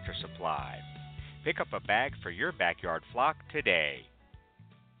 including Tractor Supply. Pick up a bag for your backyard flock today.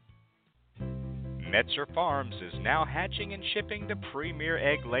 Metzer Farms is now hatching and shipping the premier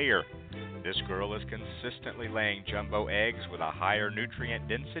egg layer. This girl is consistently laying jumbo eggs with a higher nutrient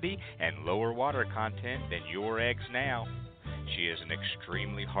density and lower water content than your eggs now. She is an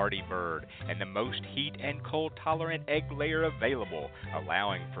extremely hardy bird and the most heat and cold tolerant egg layer available,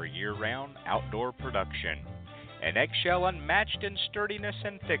 allowing for year-round outdoor production. an eggshell unmatched in sturdiness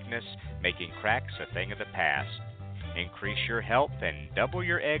and thickness, making cracks a thing of the past. Increase your health and double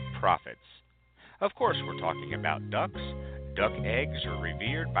your egg profits. Of course, we're talking about ducks. Duck eggs are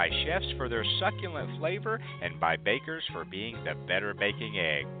revered by chefs for their succulent flavor and by bakers for being the better baking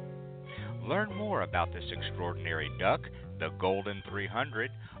egg. Learn more about this extraordinary duck, the Golden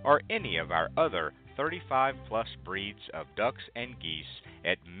 300, or any of our other 35-plus breeds of ducks and geese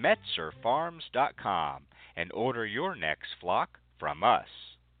at metzerfarms.com and order your next flock from us.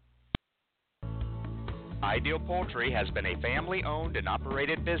 Ideal Poultry has been a family-owned and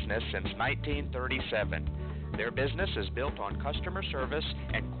operated business since 1937. Their business is built on customer service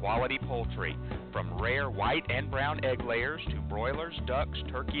and quality poultry, from rare white and brown egg layers to broilers, ducks,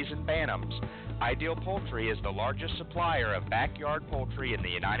 turkeys, and bantams. Ideal Poultry is the largest supplier of backyard poultry in the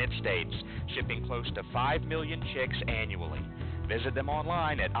United States, shipping close to 5 million chicks annually. Visit them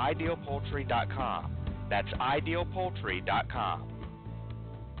online at idealpoultry.com. That's idealpoultry.com.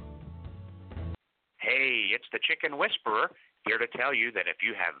 Hey, it's the Chicken Whisperer, here to tell you that if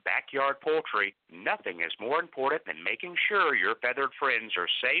you have backyard poultry, nothing is more important than making sure your feathered friends are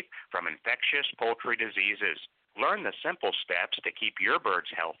safe from infectious poultry diseases. Learn the simple steps to keep your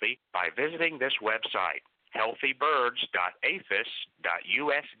birds healthy by visiting this website,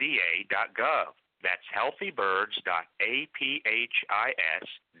 healthybirds.aphis.usda.gov. That's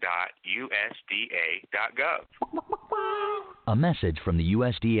healthybirds.aphis.usda.gov. A message from the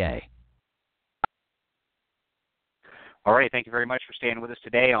USDA. All right, thank you very much for staying with us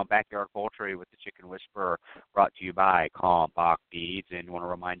today on Backyard Poultry with the Chicken Whisperer, brought to you by Kalmbach Feeds. And I want to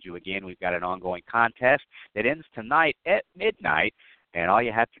remind you again, we've got an ongoing contest that ends tonight at midnight. And all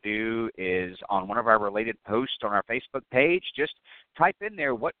you have to do is, on one of our related posts on our Facebook page, just type in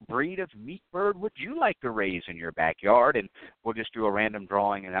there, what breed of meat bird would you like to raise in your backyard? And we'll just do a random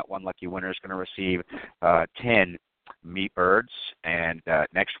drawing, and that one lucky winner is going to receive 10 meat birds. And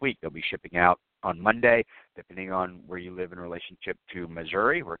next week they'll be shipping out on Monday, depending on where you live in relationship to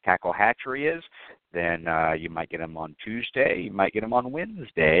Missouri, where Cackle Hatchery is. Then you might get them on Tuesday, you might get them on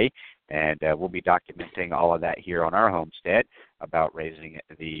Wednesday, and we'll be documenting all of that here on our homestead about raising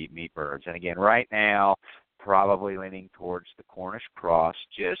the meat birds. And again, right now, probably leaning towards the Cornish cross,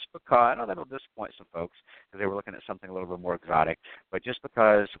 just because, I know that'll disappoint some folks because they were looking at something a little bit more exotic, but just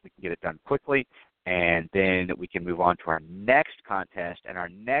because we can get it done quickly, and then we can move on to our next contest and our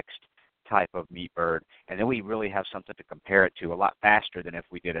next type of meat bird, and then we really have something to compare it to a lot faster than if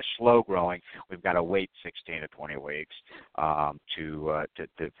we did a slow growing. We've got to wait 16 to 20 weeks for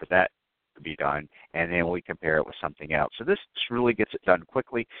that to be done, and then we compare it with something else. So this really gets it done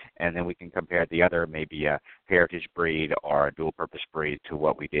quickly, and then we can compare the other, maybe a heritage breed or a dual-purpose breed, to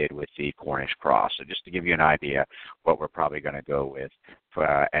what we did with the Cornish cross. So just to give you an idea what we're probably going to go with,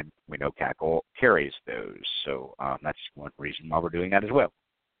 and we know Cackle carries those, so that's one reason why we're doing that as well.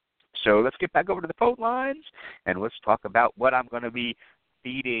 So let's get back over to the phone lines, and let's talk about what I'm going to be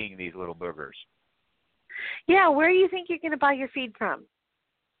feeding these little boogers. Yeah, where do you think you're going to buy your feed from?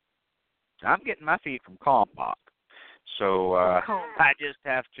 I'm getting my feed from Kalmbach. So I just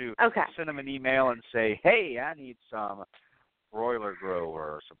have to send them an email and say, hey, I need some broiler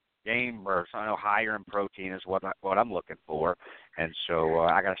grower, some game, or I know higher in protein is what I'm looking for. And so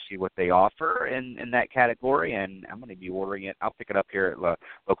I got to see what they offer in that category, and I'm going to be ordering it. I'll pick it up here at the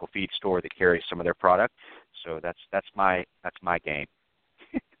local feed store that carries some of their product. So that's my game.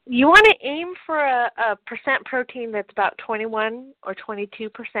 You want to aim for a percent protein that's about 21 or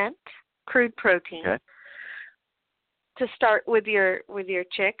 22% crude protein to start with your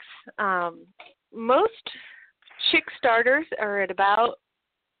chicks. Most chick starters are at about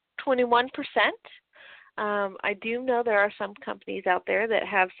 21%. I do know there are some companies out there that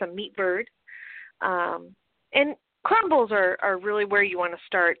have some meat bird. And crumbles are really where you want to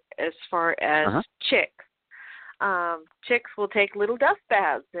start as far as chicks. Chicks will take little dust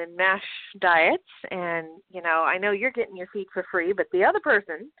baths and mash diets. And, I know you're getting your feed for free, but the other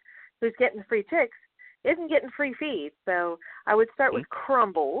person who's getting free chicks isn't getting free feed. So I would start with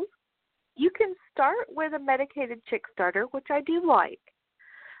crumbles. You can start with a medicated chick starter, which I do like.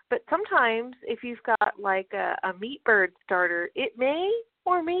 But sometimes if you've got like a meat bird starter, it may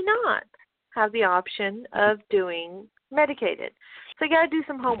or may not have the option of doing medicated. So you got to do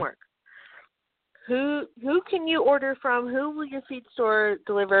some homework. Who can you order from? Who will your feed store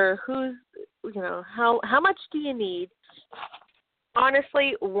deliver? How much do you need?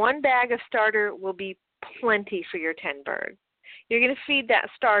 Honestly, one bag of starter will be plenty for your 10 birds. You're going to feed that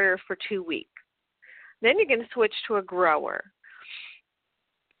starter for 2 weeks. Then you're going to switch to a grower.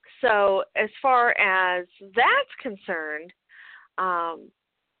 So as far as that's concerned,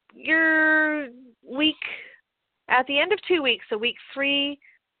 your week at the end of 2 weeks, so week 3,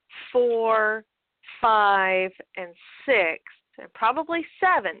 4, 5, and 6, and probably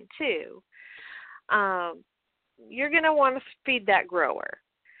 7 too, you're going to want to feed that grower.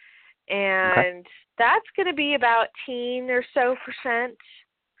 And that's going to be about 18 or so percent,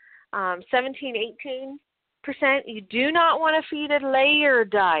 17, 18%. You do not want to feed a layer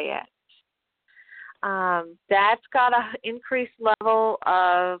diet. That's got an increased level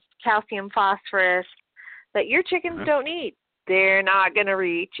of calcium, phosphorus that your chickens don't need. They're not going to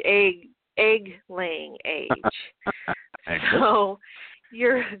reach egg laying age. So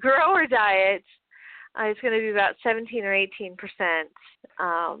your grower diet is going to be about 17 or 18%.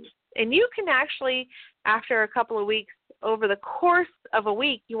 And you can actually, after a couple of weeks, over the course of a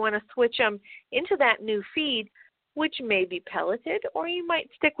week, you want to switch them into that new feed, which may be pelleted, or you might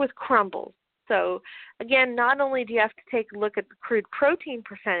stick with crumbles. So, again, not only do you have to take a look at the crude protein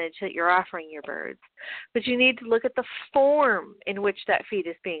percentage that you're offering your birds, but you need to look at the form in which that feed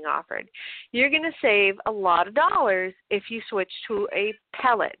is being offered. You're going to save a lot of dollars if you switch to a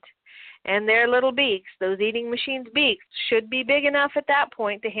pellet. And their little beaks, those eating machines' beaks, should be big enough at that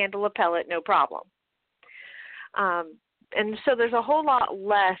point to handle a pellet, no problem. And so there's a whole lot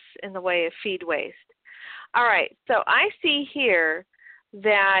less in the way of feed waste. All right, so I see here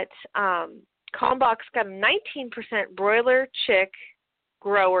that Kalmbach's got a 19% broiler chick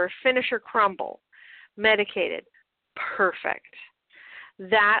grower finisher crumble, medicated. Perfect.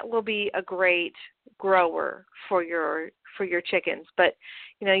 That will be a great grower for your chickens. But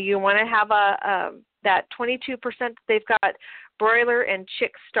you want to have that 22% they've got broiler and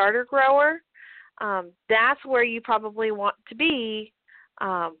chick starter grower. That's where you probably want to be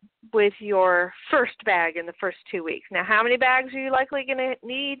with your first bag in the first 2 weeks. Now, how many bags are you likely going to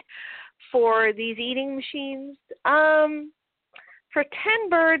need for these eating machines? For 10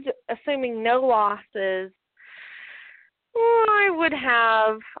 birds, assuming no losses, I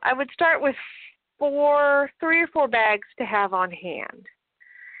would start with 3 or 4 bags to have on hand,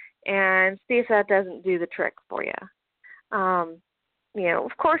 and see if that doesn't do the trick for you.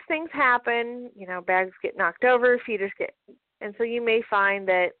 Of course, things happen. Bags get knocked over, feeders and so you may find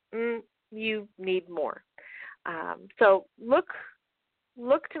that you need more. So look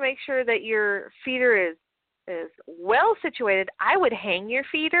to make sure that your feeder is well situated. I would hang your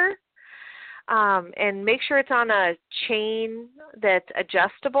feeder and make sure it's on a chain that's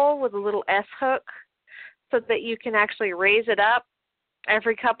adjustable with a little S hook so that you can actually raise it up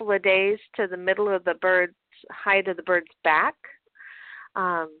every couple of days to the middle of the bird's height of the bird's back.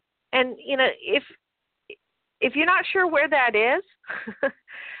 And if you're not sure where that is,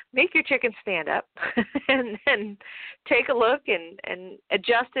 make your chicken stand up and take a look and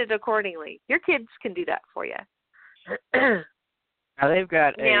adjust it accordingly. Your kids can do that for you. Now they've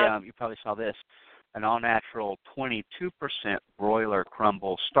got you probably saw this, an all-natural 22% broiler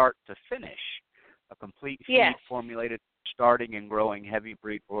crumble start to finish, a complete feed formulated starting and growing heavy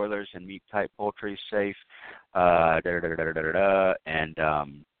breed broilers and meat-type poultry safe, and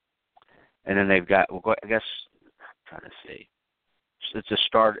then they've got, I guess, I'm trying to see. It's a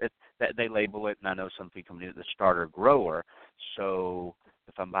start. They label it, and I know some people do the starter grower. So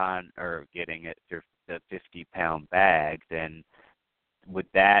if I'm buying or getting it, the 50-pound bag, then would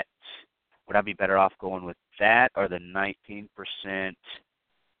I be better off going with that or the 19%?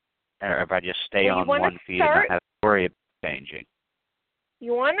 Or if I just stay on one feed and not have to worry about changing?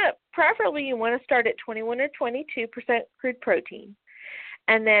 Preferably you want to start at 21 or 22% crude protein.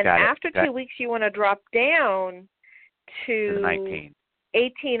 And then after 2 weeks, you want to drop down to 19.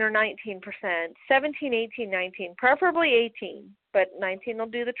 18 or 19%, 17, 18, 19, preferably 18, but 19 will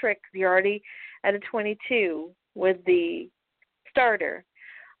do the trick because you're already at a 22 with the starter.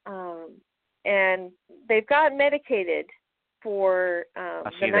 And they've got medicated for the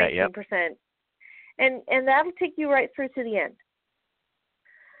 19%. And that'll take you right through to the end.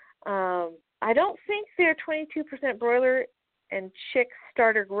 I don't think their 22% broiler and chick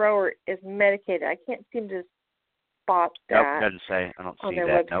starter grower is medicated. I can't seem to spot that. Nope, doesn't say. I don't see that. On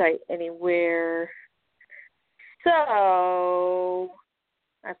their website anywhere. So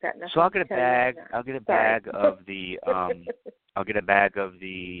I've got nothing. So I'll get a bag. I'll get a bag of the. I'll get a bag of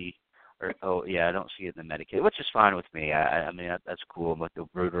the. I don't see it in the medicated, which is fine with me. I mean that's cool. With the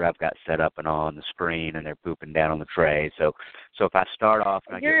brooder I've got set up and all on the screen, and they're pooping down on the tray. So if I start off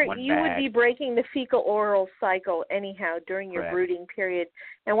and I get one bag, you would be breaking the fecal-oral cycle anyhow during your brooding period.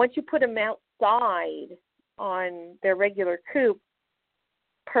 And once you put them outside on their regular coop,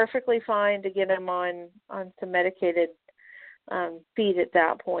 perfectly fine to get them on some medicated feed at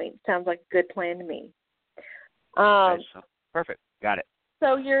that point. Sounds like a good plan to me. So perfect. Got it.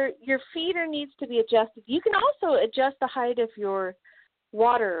 So your feeder needs to be adjusted. You can also adjust the height of your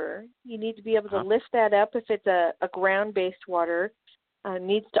waterer. You need to be able to lift that up if it's a ground-based water.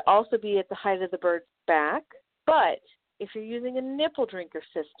 Needs to also be at the height of the bird's back. But if you're using a nipple drinker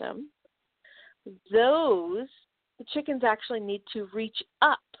system, the chickens actually need to reach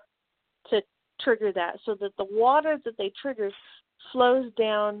up to trigger that so that the water that they trigger flows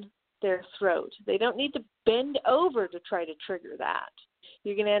down their throat. They don't need to bend over to try to trigger that.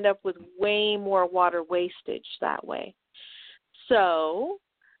 You're going to end up with way more water wastage that way. So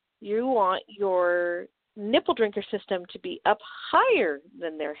you want your nipple drinker system to be up higher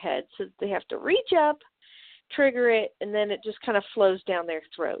than their head so that they have to reach up, trigger it, and then it just kind of flows down their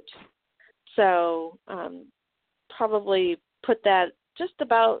throat. So probably put that just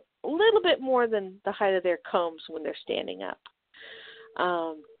about a little bit more than the height of their combs when they're standing up.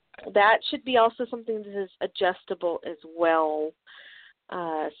 That should be also something that is adjustable as well,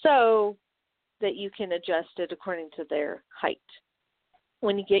 so that you can adjust it according to their height.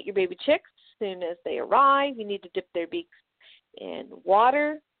 When you get your baby chicks, as soon as they arrive, you need to dip their beaks in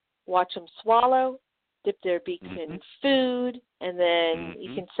water, watch them swallow, dip their beaks in food, and then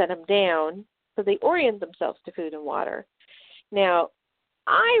you can set them down so they orient themselves to food and water. Now,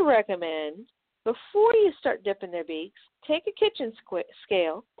 I recommend before you start dipping their beaks, take a kitchen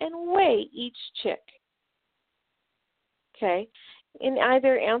scale and weigh each chick. Okay? In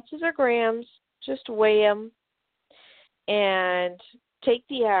either ounces or grams, just weigh them and take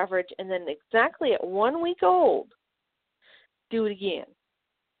the average, and then exactly at 1 week old, do it again.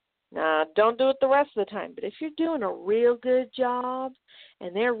 Now, don't do it the rest of the time, but if you're doing a real good job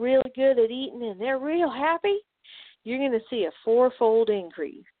and they're really good at eating and they're real happy, you're going to see a 4-fold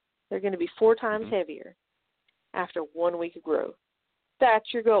increase. They're going to be 4 times heavier after 1 week of growth.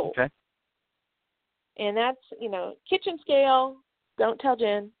 That's your goal. Okay. And that's, kitchen scale. Don't tell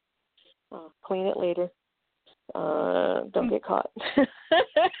Jen. Clean it later. Don't get caught.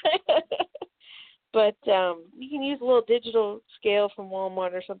 But you can use a little digital scale from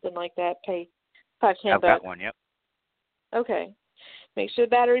Walmart or something like that. Pay $5-10. I've got one, yep. Okay. Make sure the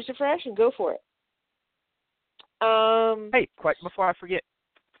batteries are fresh and go for it. Hey, quick, before I forget,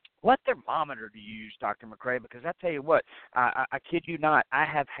 what thermometer do you use, Dr. McCrea? Because I tell you what, I kid you not, I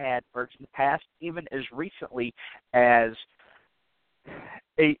have had birds in the past, even as recently as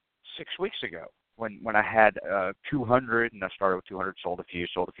 6 weeks ago, when I had 200, and I started with 200, sold a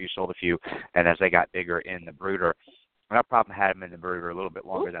few, and as they got bigger in the brooder, and I probably had them in the brooder a little bit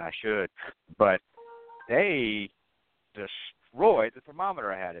longer than I should, but they destroyed the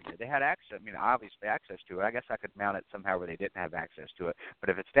thermometer I had in there. They had access, obviously access to it. I guess I could mount it somehow where they didn't have access to it. But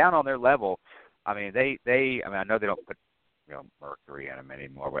if it's down on their level, I know they don't put mercury in them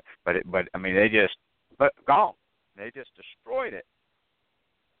anymore, but gone. They just destroyed it.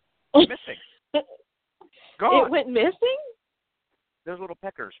 Missing. Gone. It went missing? Those little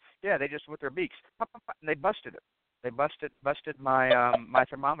peckers. Yeah, they just with their beaks, pop, pop, pop, and they busted it. They busted my my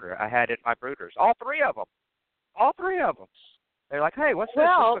thermometer. I had it in my brooders. All three of them. They're like, hey, what's this?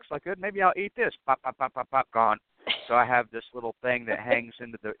 This looks like good. Maybe I'll eat this. Pop, pop, pop, pop, pop, gone. So I have this little thing that hangs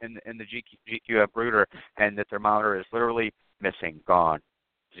in the GQF brooder, and the thermometer is literally missing, gone,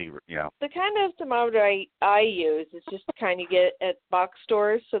 zero. The kind of thermometer I use is just the kind you get at box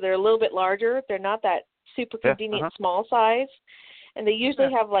stores, so they're a little bit larger. They're not that super convenient small size, and they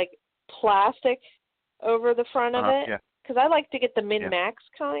usually have like plastic over the front of it. Because I like to get the min-max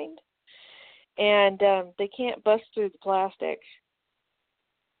kind, and they can't bust through the plastic.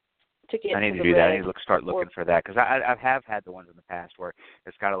 I need to do that. I need to start looking for that, because I have had the ones in the past where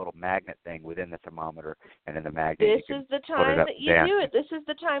it's got a little magnet thing within the thermometer, and in the magnet this is the time that you do it. This is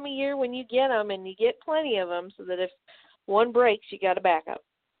the time of year when you get them, and you get plenty of them, so that if one breaks, you got a backup.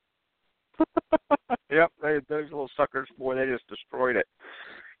 Yep, those little suckers, boy, they just destroyed it.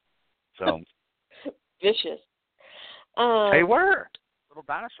 So vicious. They were little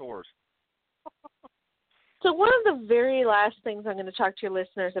dinosaurs. So one of the very last things I'm going to talk to your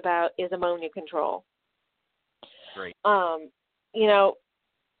listeners about is ammonia control. Great.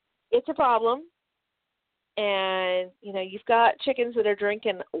 It's a problem, and you've got chickens that are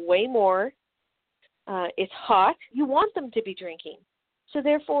drinking way more. It's hot. You want them to be drinking, so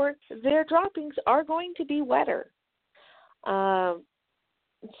therefore their droppings are going to be wetter.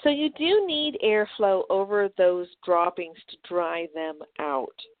 So you do need airflow over those droppings to dry them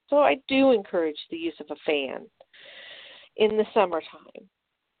out. So I do encourage the use of a fan in the summertime.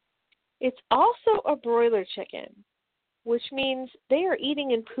 It's also a broiler chicken, which means they are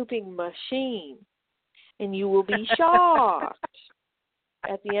eating and pooping machine, and you will be shocked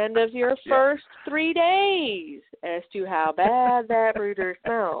at the end of your first 3 days as to how bad that brooder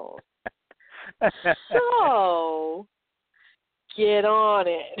smells. So, get on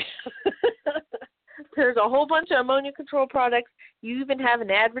it. There's a whole bunch of ammonia control products. You even have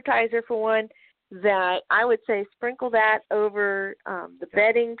an advertiser for one that I would say sprinkle that over the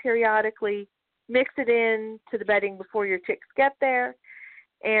bedding periodically. Mix it in to the bedding before your chicks get there,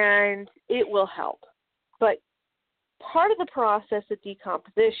 and it will help. But part of the process of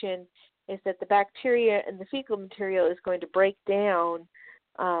decomposition is that the bacteria in the fecal material is going to break down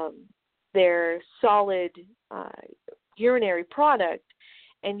their solid urinary product,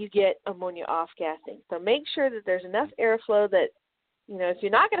 and you get ammonia off-gassing. So make sure that there's enough airflow that, if you're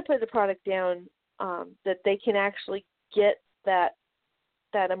not going to put the product down, that they can actually get that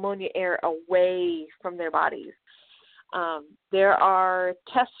ammonia air away from their bodies. There are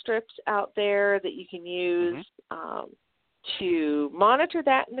test strips out there that you can use to monitor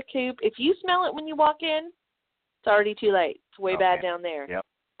that in the coop. If you smell it when you walk in, it's already too late. It's way bad down there. Yep.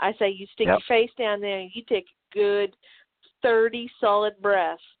 I say you stick your face down there and you take a good 30 solid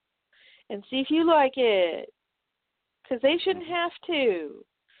breaths and see if you like it, because they shouldn't have to.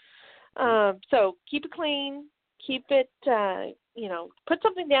 So keep it clean. Keep it, put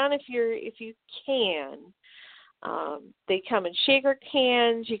something down if you can. They come in shaker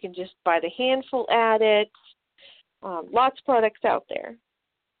cans. You can just buy the handful at it. Lots of products out there.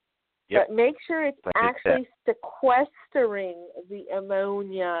 Yep. But make sure it's actually sequestering the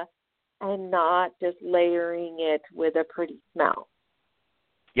ammonia and not just layering it with a pretty smell.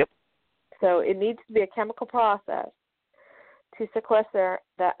 Yep. So it needs to be a chemical process to sequester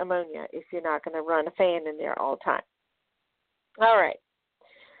that ammonia if you're not going to run a fan in there all the time. All right.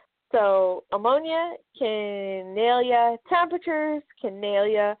 So ammonia can nail you. Temperatures can nail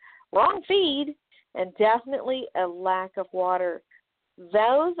you. Wrong feed, and definitely a lack of water.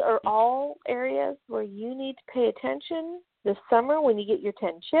 Those are all areas where you need to pay attention this summer when you get your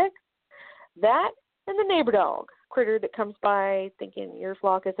 10 chicks. That and the neighbor dog critter that comes by thinking your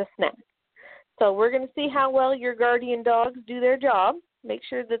flock is a snack. So we're going to see how well your guardian dogs do their job. Make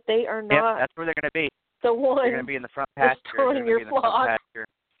sure that they are not. That's where they're going to be. The one they're going to be in the front pasture. Destroying your flock.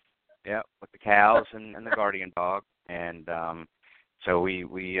 Yeah, with the cows and the guardian dog, and so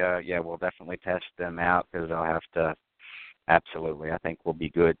we'll definitely test them out because they'll have to. Absolutely, I think we'll be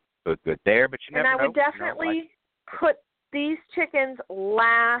good there. But you never know. And I would definitely put these chickens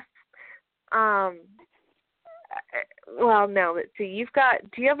last. Well, no. Let's see.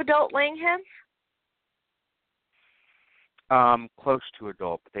 Do you have adult laying hens? Close to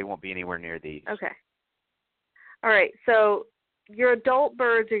adult, but they won't be anywhere near these. Okay. All right. So your adult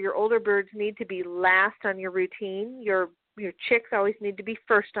birds or your older birds need to be last on your routine. Your chicks always need to be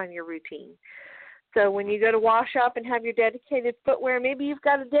first on your routine. So when you go to wash up and have your dedicated footwear, maybe you've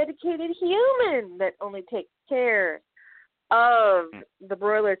got a dedicated human that only takes care of the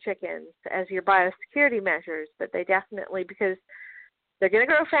broiler chickens as your biosecurity measures. But they definitely, because they're going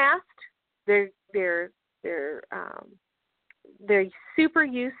to grow fast, they're super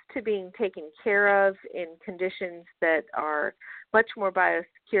used to being taken care of in conditions that are much more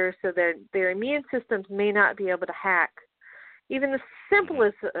biosecure, so their immune systems may not be able to hack even the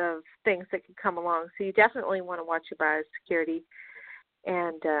simplest of things that can come along. So you definitely want to watch your biosecurity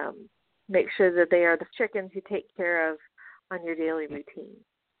and make sure that they are the chickens you take care of on your daily routine.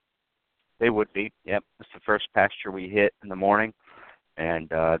 They would be. Yep. It's the first pasture we hit in the morning. And,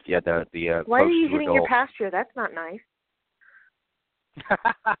 the why are you hitting your pasture? That's not nice.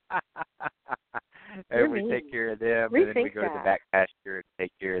 And we take care of them, and then we go to the back pasture and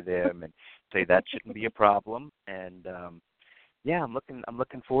take care of them, and say that shouldn't be a problem. And I'm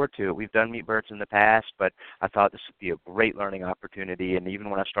looking forward to it. We've done meat birds in the past, but I thought this would be a great learning opportunity. And even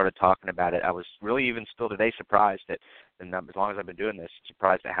when I started talking about it, I was really even still today surprised at, and as long as I've been doing this,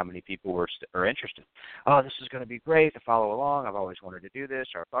 surprised at how many people are interested. Oh, this is going to be great to follow along. I've always wanted to do this,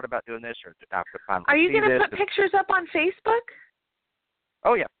 or I thought about doing this, or I could finally Are you going to put pictures up on Facebook?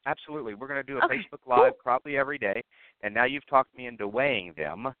 Oh, yeah, absolutely. We're going to do a Facebook Live probably every day. And now you've talked me into weighing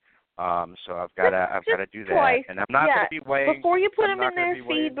them. So I've got to do that. Twice. And I'm not going to be weighing. Before you put them in their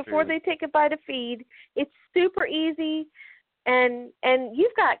feed, before they take a bite of feed, it's super easy. And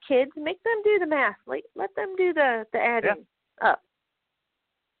you've got kids. Make them do the math. Let them do the adding up.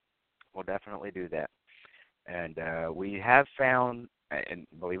 We'll definitely do that. And we have found, and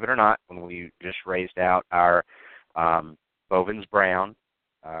believe it or not, when we just raised out our Bovins Brown,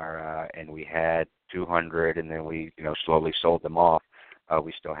 and we had 200, and then we slowly sold them off.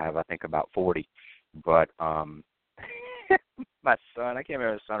 We still have, I think, about 40. But my son, I can't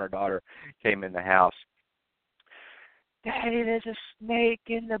remember, his son or daughter, came in the house Daddy, there's a snake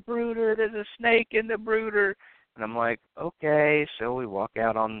in the brooder. There's a snake in the brooder. And I'm like, okay. So we walk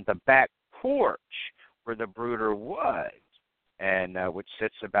out on the back porch where the brooder was, and which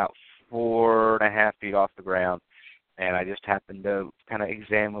sits about 4.5 feet off the ground. And I just happened to kind of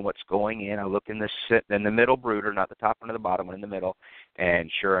examine what's going in. I look in the middle brooder, not the top one or the bottom one, in the middle.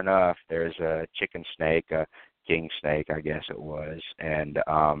 And sure enough, there's a chicken snake, a king snake, I guess it was, and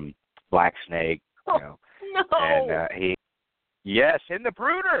black snake. You know. No. And yes, in the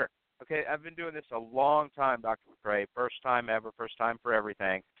brooder. Okay, I've been doing this a long time, Dr. McCrea. First time ever, first time for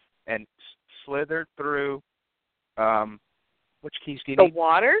everything. And slithered through, which keys do you need? The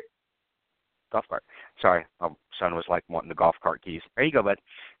water? Golf cart. Sorry, my son was like wanting the golf cart keys. There you go, bud.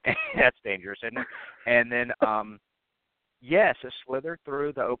 That's dangerous, isn't it? And then, yes, it slithered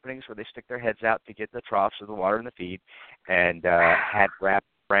through the openings where they stick their heads out to get the troughs of the water and the feed, and had wrapped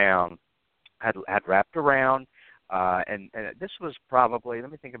around. And this was probably,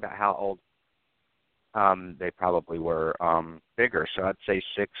 let me think about how old they probably were, bigger. So I'd say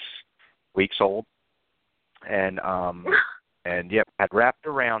 6 weeks old, and yep, had wrapped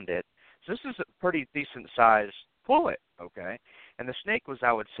around it. So this is a pretty decent sized pullet, okay? And the snake was,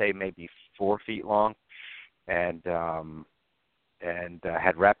 I would say, maybe 4 feet long, and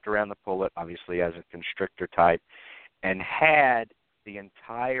had wrapped around the pullet, obviously as a constrictor type, and had the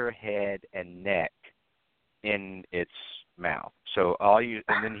entire head and neck in its mouth. So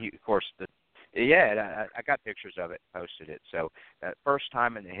and then he, of course, I got pictures of it, posted it. So that first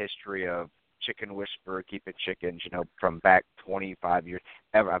time in the history of Chicken Whisperer, keeping chickens, from back 25 years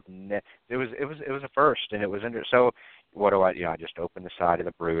ever. It was a first, and it was so. What do I? I just open the side of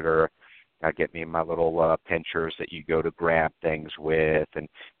the brooder. I get me my little pinchers that you go to grab things with, and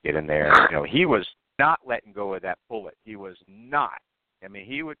get in there. He was not letting go of that pullet. He was not. I mean,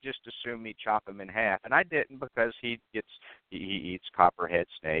 he would just assume me chop him in half, and I didn't, because he eats copperhead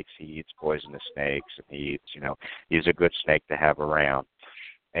snakes, he eats poisonous snakes, and he eats, he's a good snake to have around.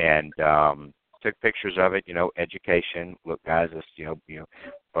 And took pictures of it, education. Look, guys, this,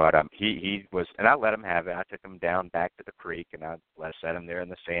 but he was, and I let him have it. I took him down back to the creek, and I set him there in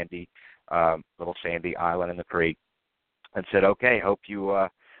the little sandy island in the creek, and said, okay, hope you,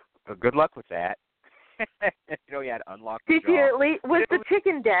 good luck with that. He had to unlock the jaw. Did you at least, was the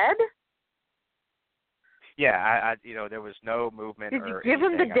chicken dead? Yeah, there was no movement. Did you give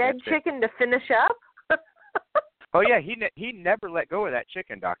him the dead chicken to finish up? Oh yeah, he never let go of that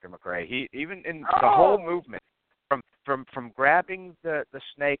chicken, Dr. McCrea. He even in the whole movement, from grabbing the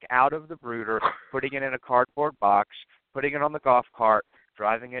snake out of the brooder, putting it in a cardboard box, putting it on the golf cart,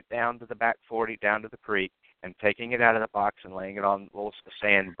 driving it down to the back 40, down to the creek, and taking it out of the box and laying it on a little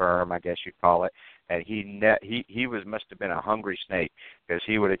sand berm, I guess you'd call it. And he must have been a hungry snake, because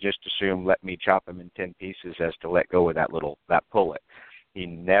he would have just assumed let me chop him in 10 pieces as to let go of that pullet. He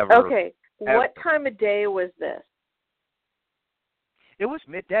never. Okay, what time of day was this? It was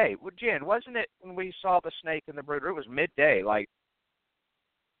midday. Well, Jen, wasn't it when we saw the snake in the brooder? It was midday,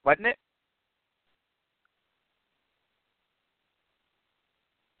 wasn't it?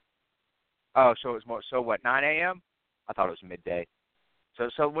 Oh, so it was more. So what? 9 a.m. I thought it was midday.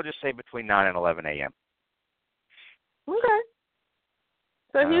 So we'll just say between 9 and 11 a.m. Okay.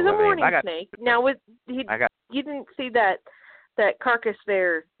 So he was a morning snake. Now, you didn't see that carcass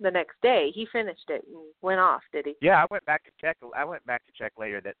there the next day. He finished it and went off, did he? Yeah, I went back to check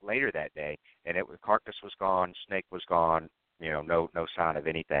later that day, and carcass was gone, snake was gone. No sign of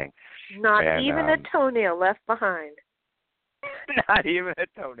anything. Not even a toenail left behind. Not even a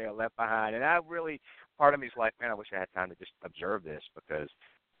toenail left behind. And part of me is like, man, I wish I had time to just observe this, because,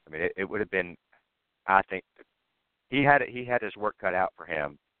 I mean, it would have been, I think, he had his work cut out for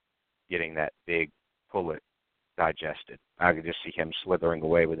him getting that big pullet digested. I could just see him slithering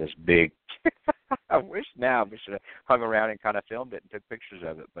away with this big. I wish we should have hung around and kind of filmed it and took pictures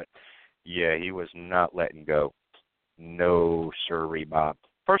of it. But, yeah, he was not letting go. No sirree, Bob.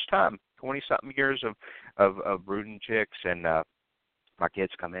 First time, 20-something years of brooding chicks, and my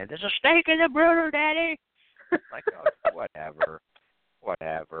kids come in, there's a snake in the brooder, Daddy. Like, oh,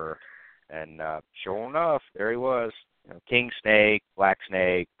 whatever. And sure enough, there he was. King snake, black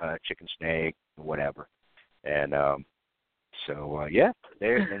snake, chicken snake, whatever. And yeah,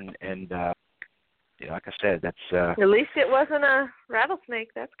 there. And like I said, that's at least it wasn't a rattlesnake.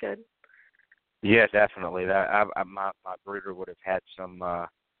 That's good. Yeah, definitely. My brooder would have had some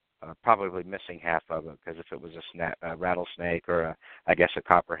probably missing half of it, because if it was a rattlesnake or I guess a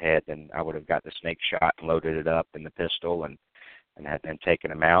copperhead, then I would have got the snake shot and loaded it up in the pistol and had then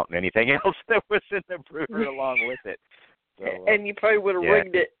taken him out and anything else that was in the brooder along with it. So, and you probably would have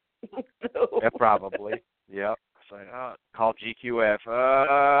rigged it. Yeah, probably. Yep. like, oh, call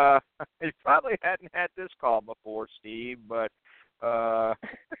GQF. You probably hadn't had this call before, Steve, but I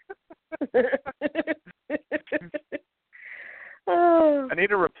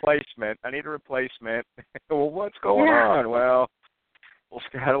need a replacement. Well, what's going on? Well, we'll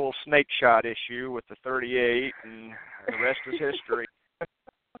got a little snake shot issue with the 38, and the rest is history.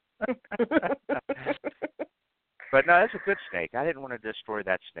 But no, that's a good snake. I didn't want to destroy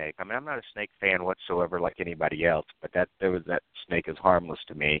that snake. I mean, I'm not a snake fan whatsoever like anybody else, but that snake is harmless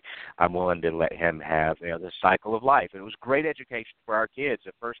to me. I'm willing to let him have, the cycle of life. And it was great education for our kids.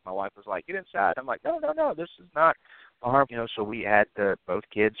 At first, my wife was like, get inside. I'm like, no, this is not harm. So we had both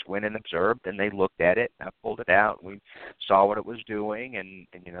kids went and observed, and they looked at it. I pulled it out. We saw what it was doing, and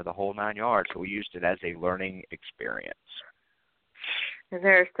the whole 9 yards. So we used it as a learning experience. And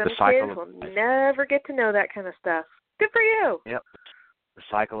there are some kids who will never get to know that kind of stuff. Good for you. Yep. The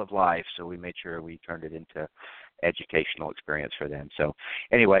cycle of life. So we made sure we turned it into educational experience for them. So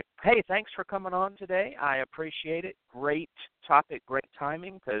anyway, hey, thanks for coming on today. I appreciate it. Great topic, great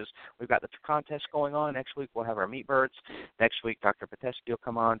timing, because we've got the contest going on. Next week we'll have our meat birds. Next week Dr. Pitesky will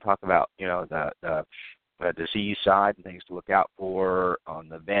come on, talk about, the disease side and things to look out for on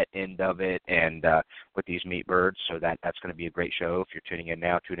the vet end of it and with these meat birds. So that's going to be a great show. If you're tuning in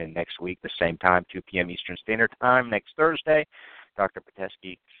now, tune in next week, the same time, 2 p.m. Eastern Standard Time, next Thursday. Dr.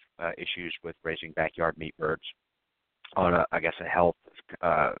 Pitesky, issues with raising backyard meat birds on, a health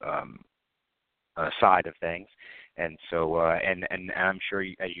side of things. And so, and I'm sure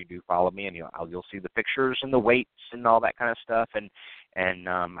as you do follow me, and you'll see the pictures and the weights and all that kind of stuff. And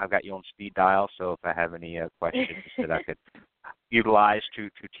I've got you on speed dial, so if I have any questions that I could utilize to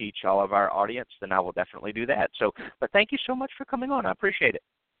teach all of our audience, then I will definitely do that. So, but thank you so much for coming on. I appreciate it.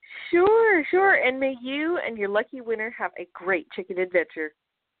 Sure. And may you and your lucky winner have a great chicken adventure.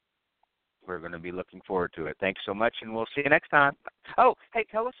 We're going to be looking forward to it. Thanks so much, and we'll see you next time. Oh, hey,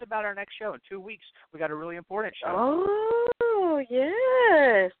 tell us about our next show in 2 weeks. We got a really important show. Oh,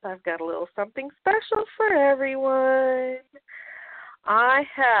 yes. I've got a little something special for everyone. I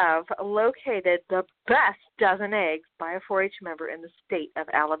have located the best dozen eggs by a 4-H member in the state of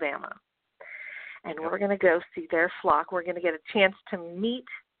Alabama. And we're going to go see their flock. We're going to get a chance to meet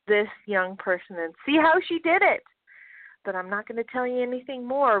this young person and see how she did it. But I'm not going to tell you anything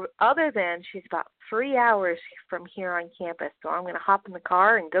more other than she's about 3 hours from here on campus. So I'm going to hop in the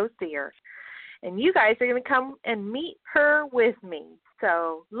car and go see her. And you guys are going to come and meet her with me.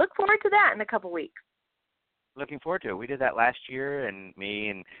 So look forward to that in a couple weeks. Looking forward to it. We did that last year, and me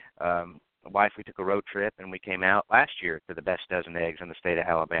and my wife, we took a road trip, and we came out last year to the best dozen eggs in the state of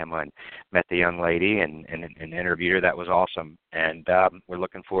Alabama and met the young lady and interviewed her. That was awesome. And we're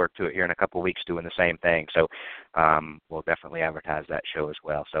looking forward to it here in a couple of weeks doing the same thing. So we'll definitely advertise that show as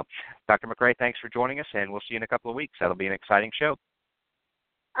well. So, Dr. McCrea, thanks for joining us, and we'll see you in a couple of weeks. That'll be an exciting show.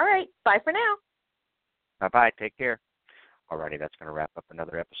 All right. Bye for now. Bye-bye. Take care. Alrighty, that's going to wrap up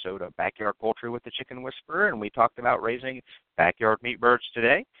another episode of Backyard Poultry with the Chicken Whisperer, and we talked about raising backyard meat birds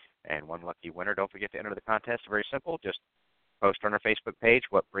today. And one lucky winner. Don't forget to enter the contest. Very simple. Just post on our Facebook page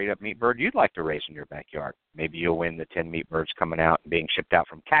what breed of meat bird you'd like to raise in your backyard. Maybe you'll win the 10 meat birds coming out and being shipped out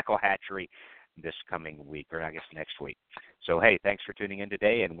from Cackle Hatchery this coming week, or I guess next week. So, hey, thanks for tuning in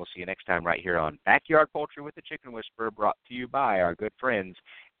today, and we'll see you next time right here on Backyard Poultry with the Chicken Whisperer, brought to you by our good friends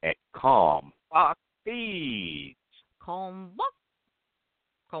at Kalmbach Feeds. Kalmbach.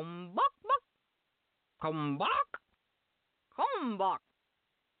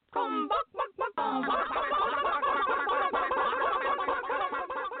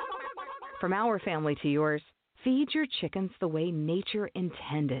 From our family to yours, feed your chickens the way nature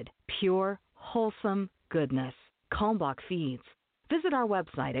intended. Pure, wholesome goodness. Kalmbach Feeds. Visit our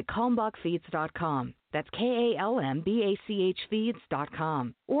website at kalmbachfeeds.com. That's KALMBACH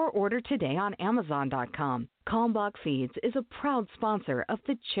Feeds.com. Or order today on Amazon.com. Kalmbach Feeds is a proud sponsor of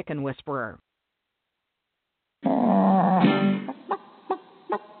the Chicken Whisperer.